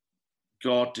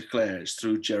God declares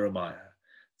through Jeremiah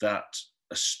that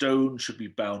a stone should be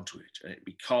bound to it and it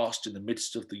be cast in the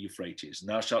midst of the Euphrates. And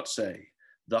thou shalt say,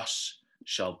 thus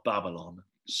shall Babylon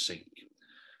sink.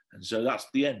 And so that's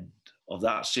the end of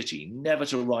that city, never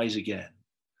to rise again.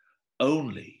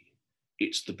 Only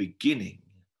it's the beginning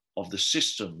of the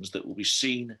systems that will be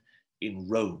seen in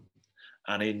Rome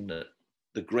and in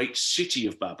the great city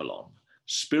of Babylon,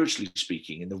 spiritually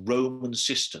speaking, in the Roman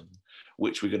system,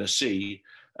 which we're going to see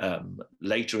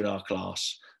later in our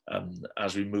class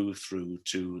as we move through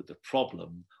to the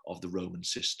problem of the Roman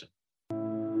system.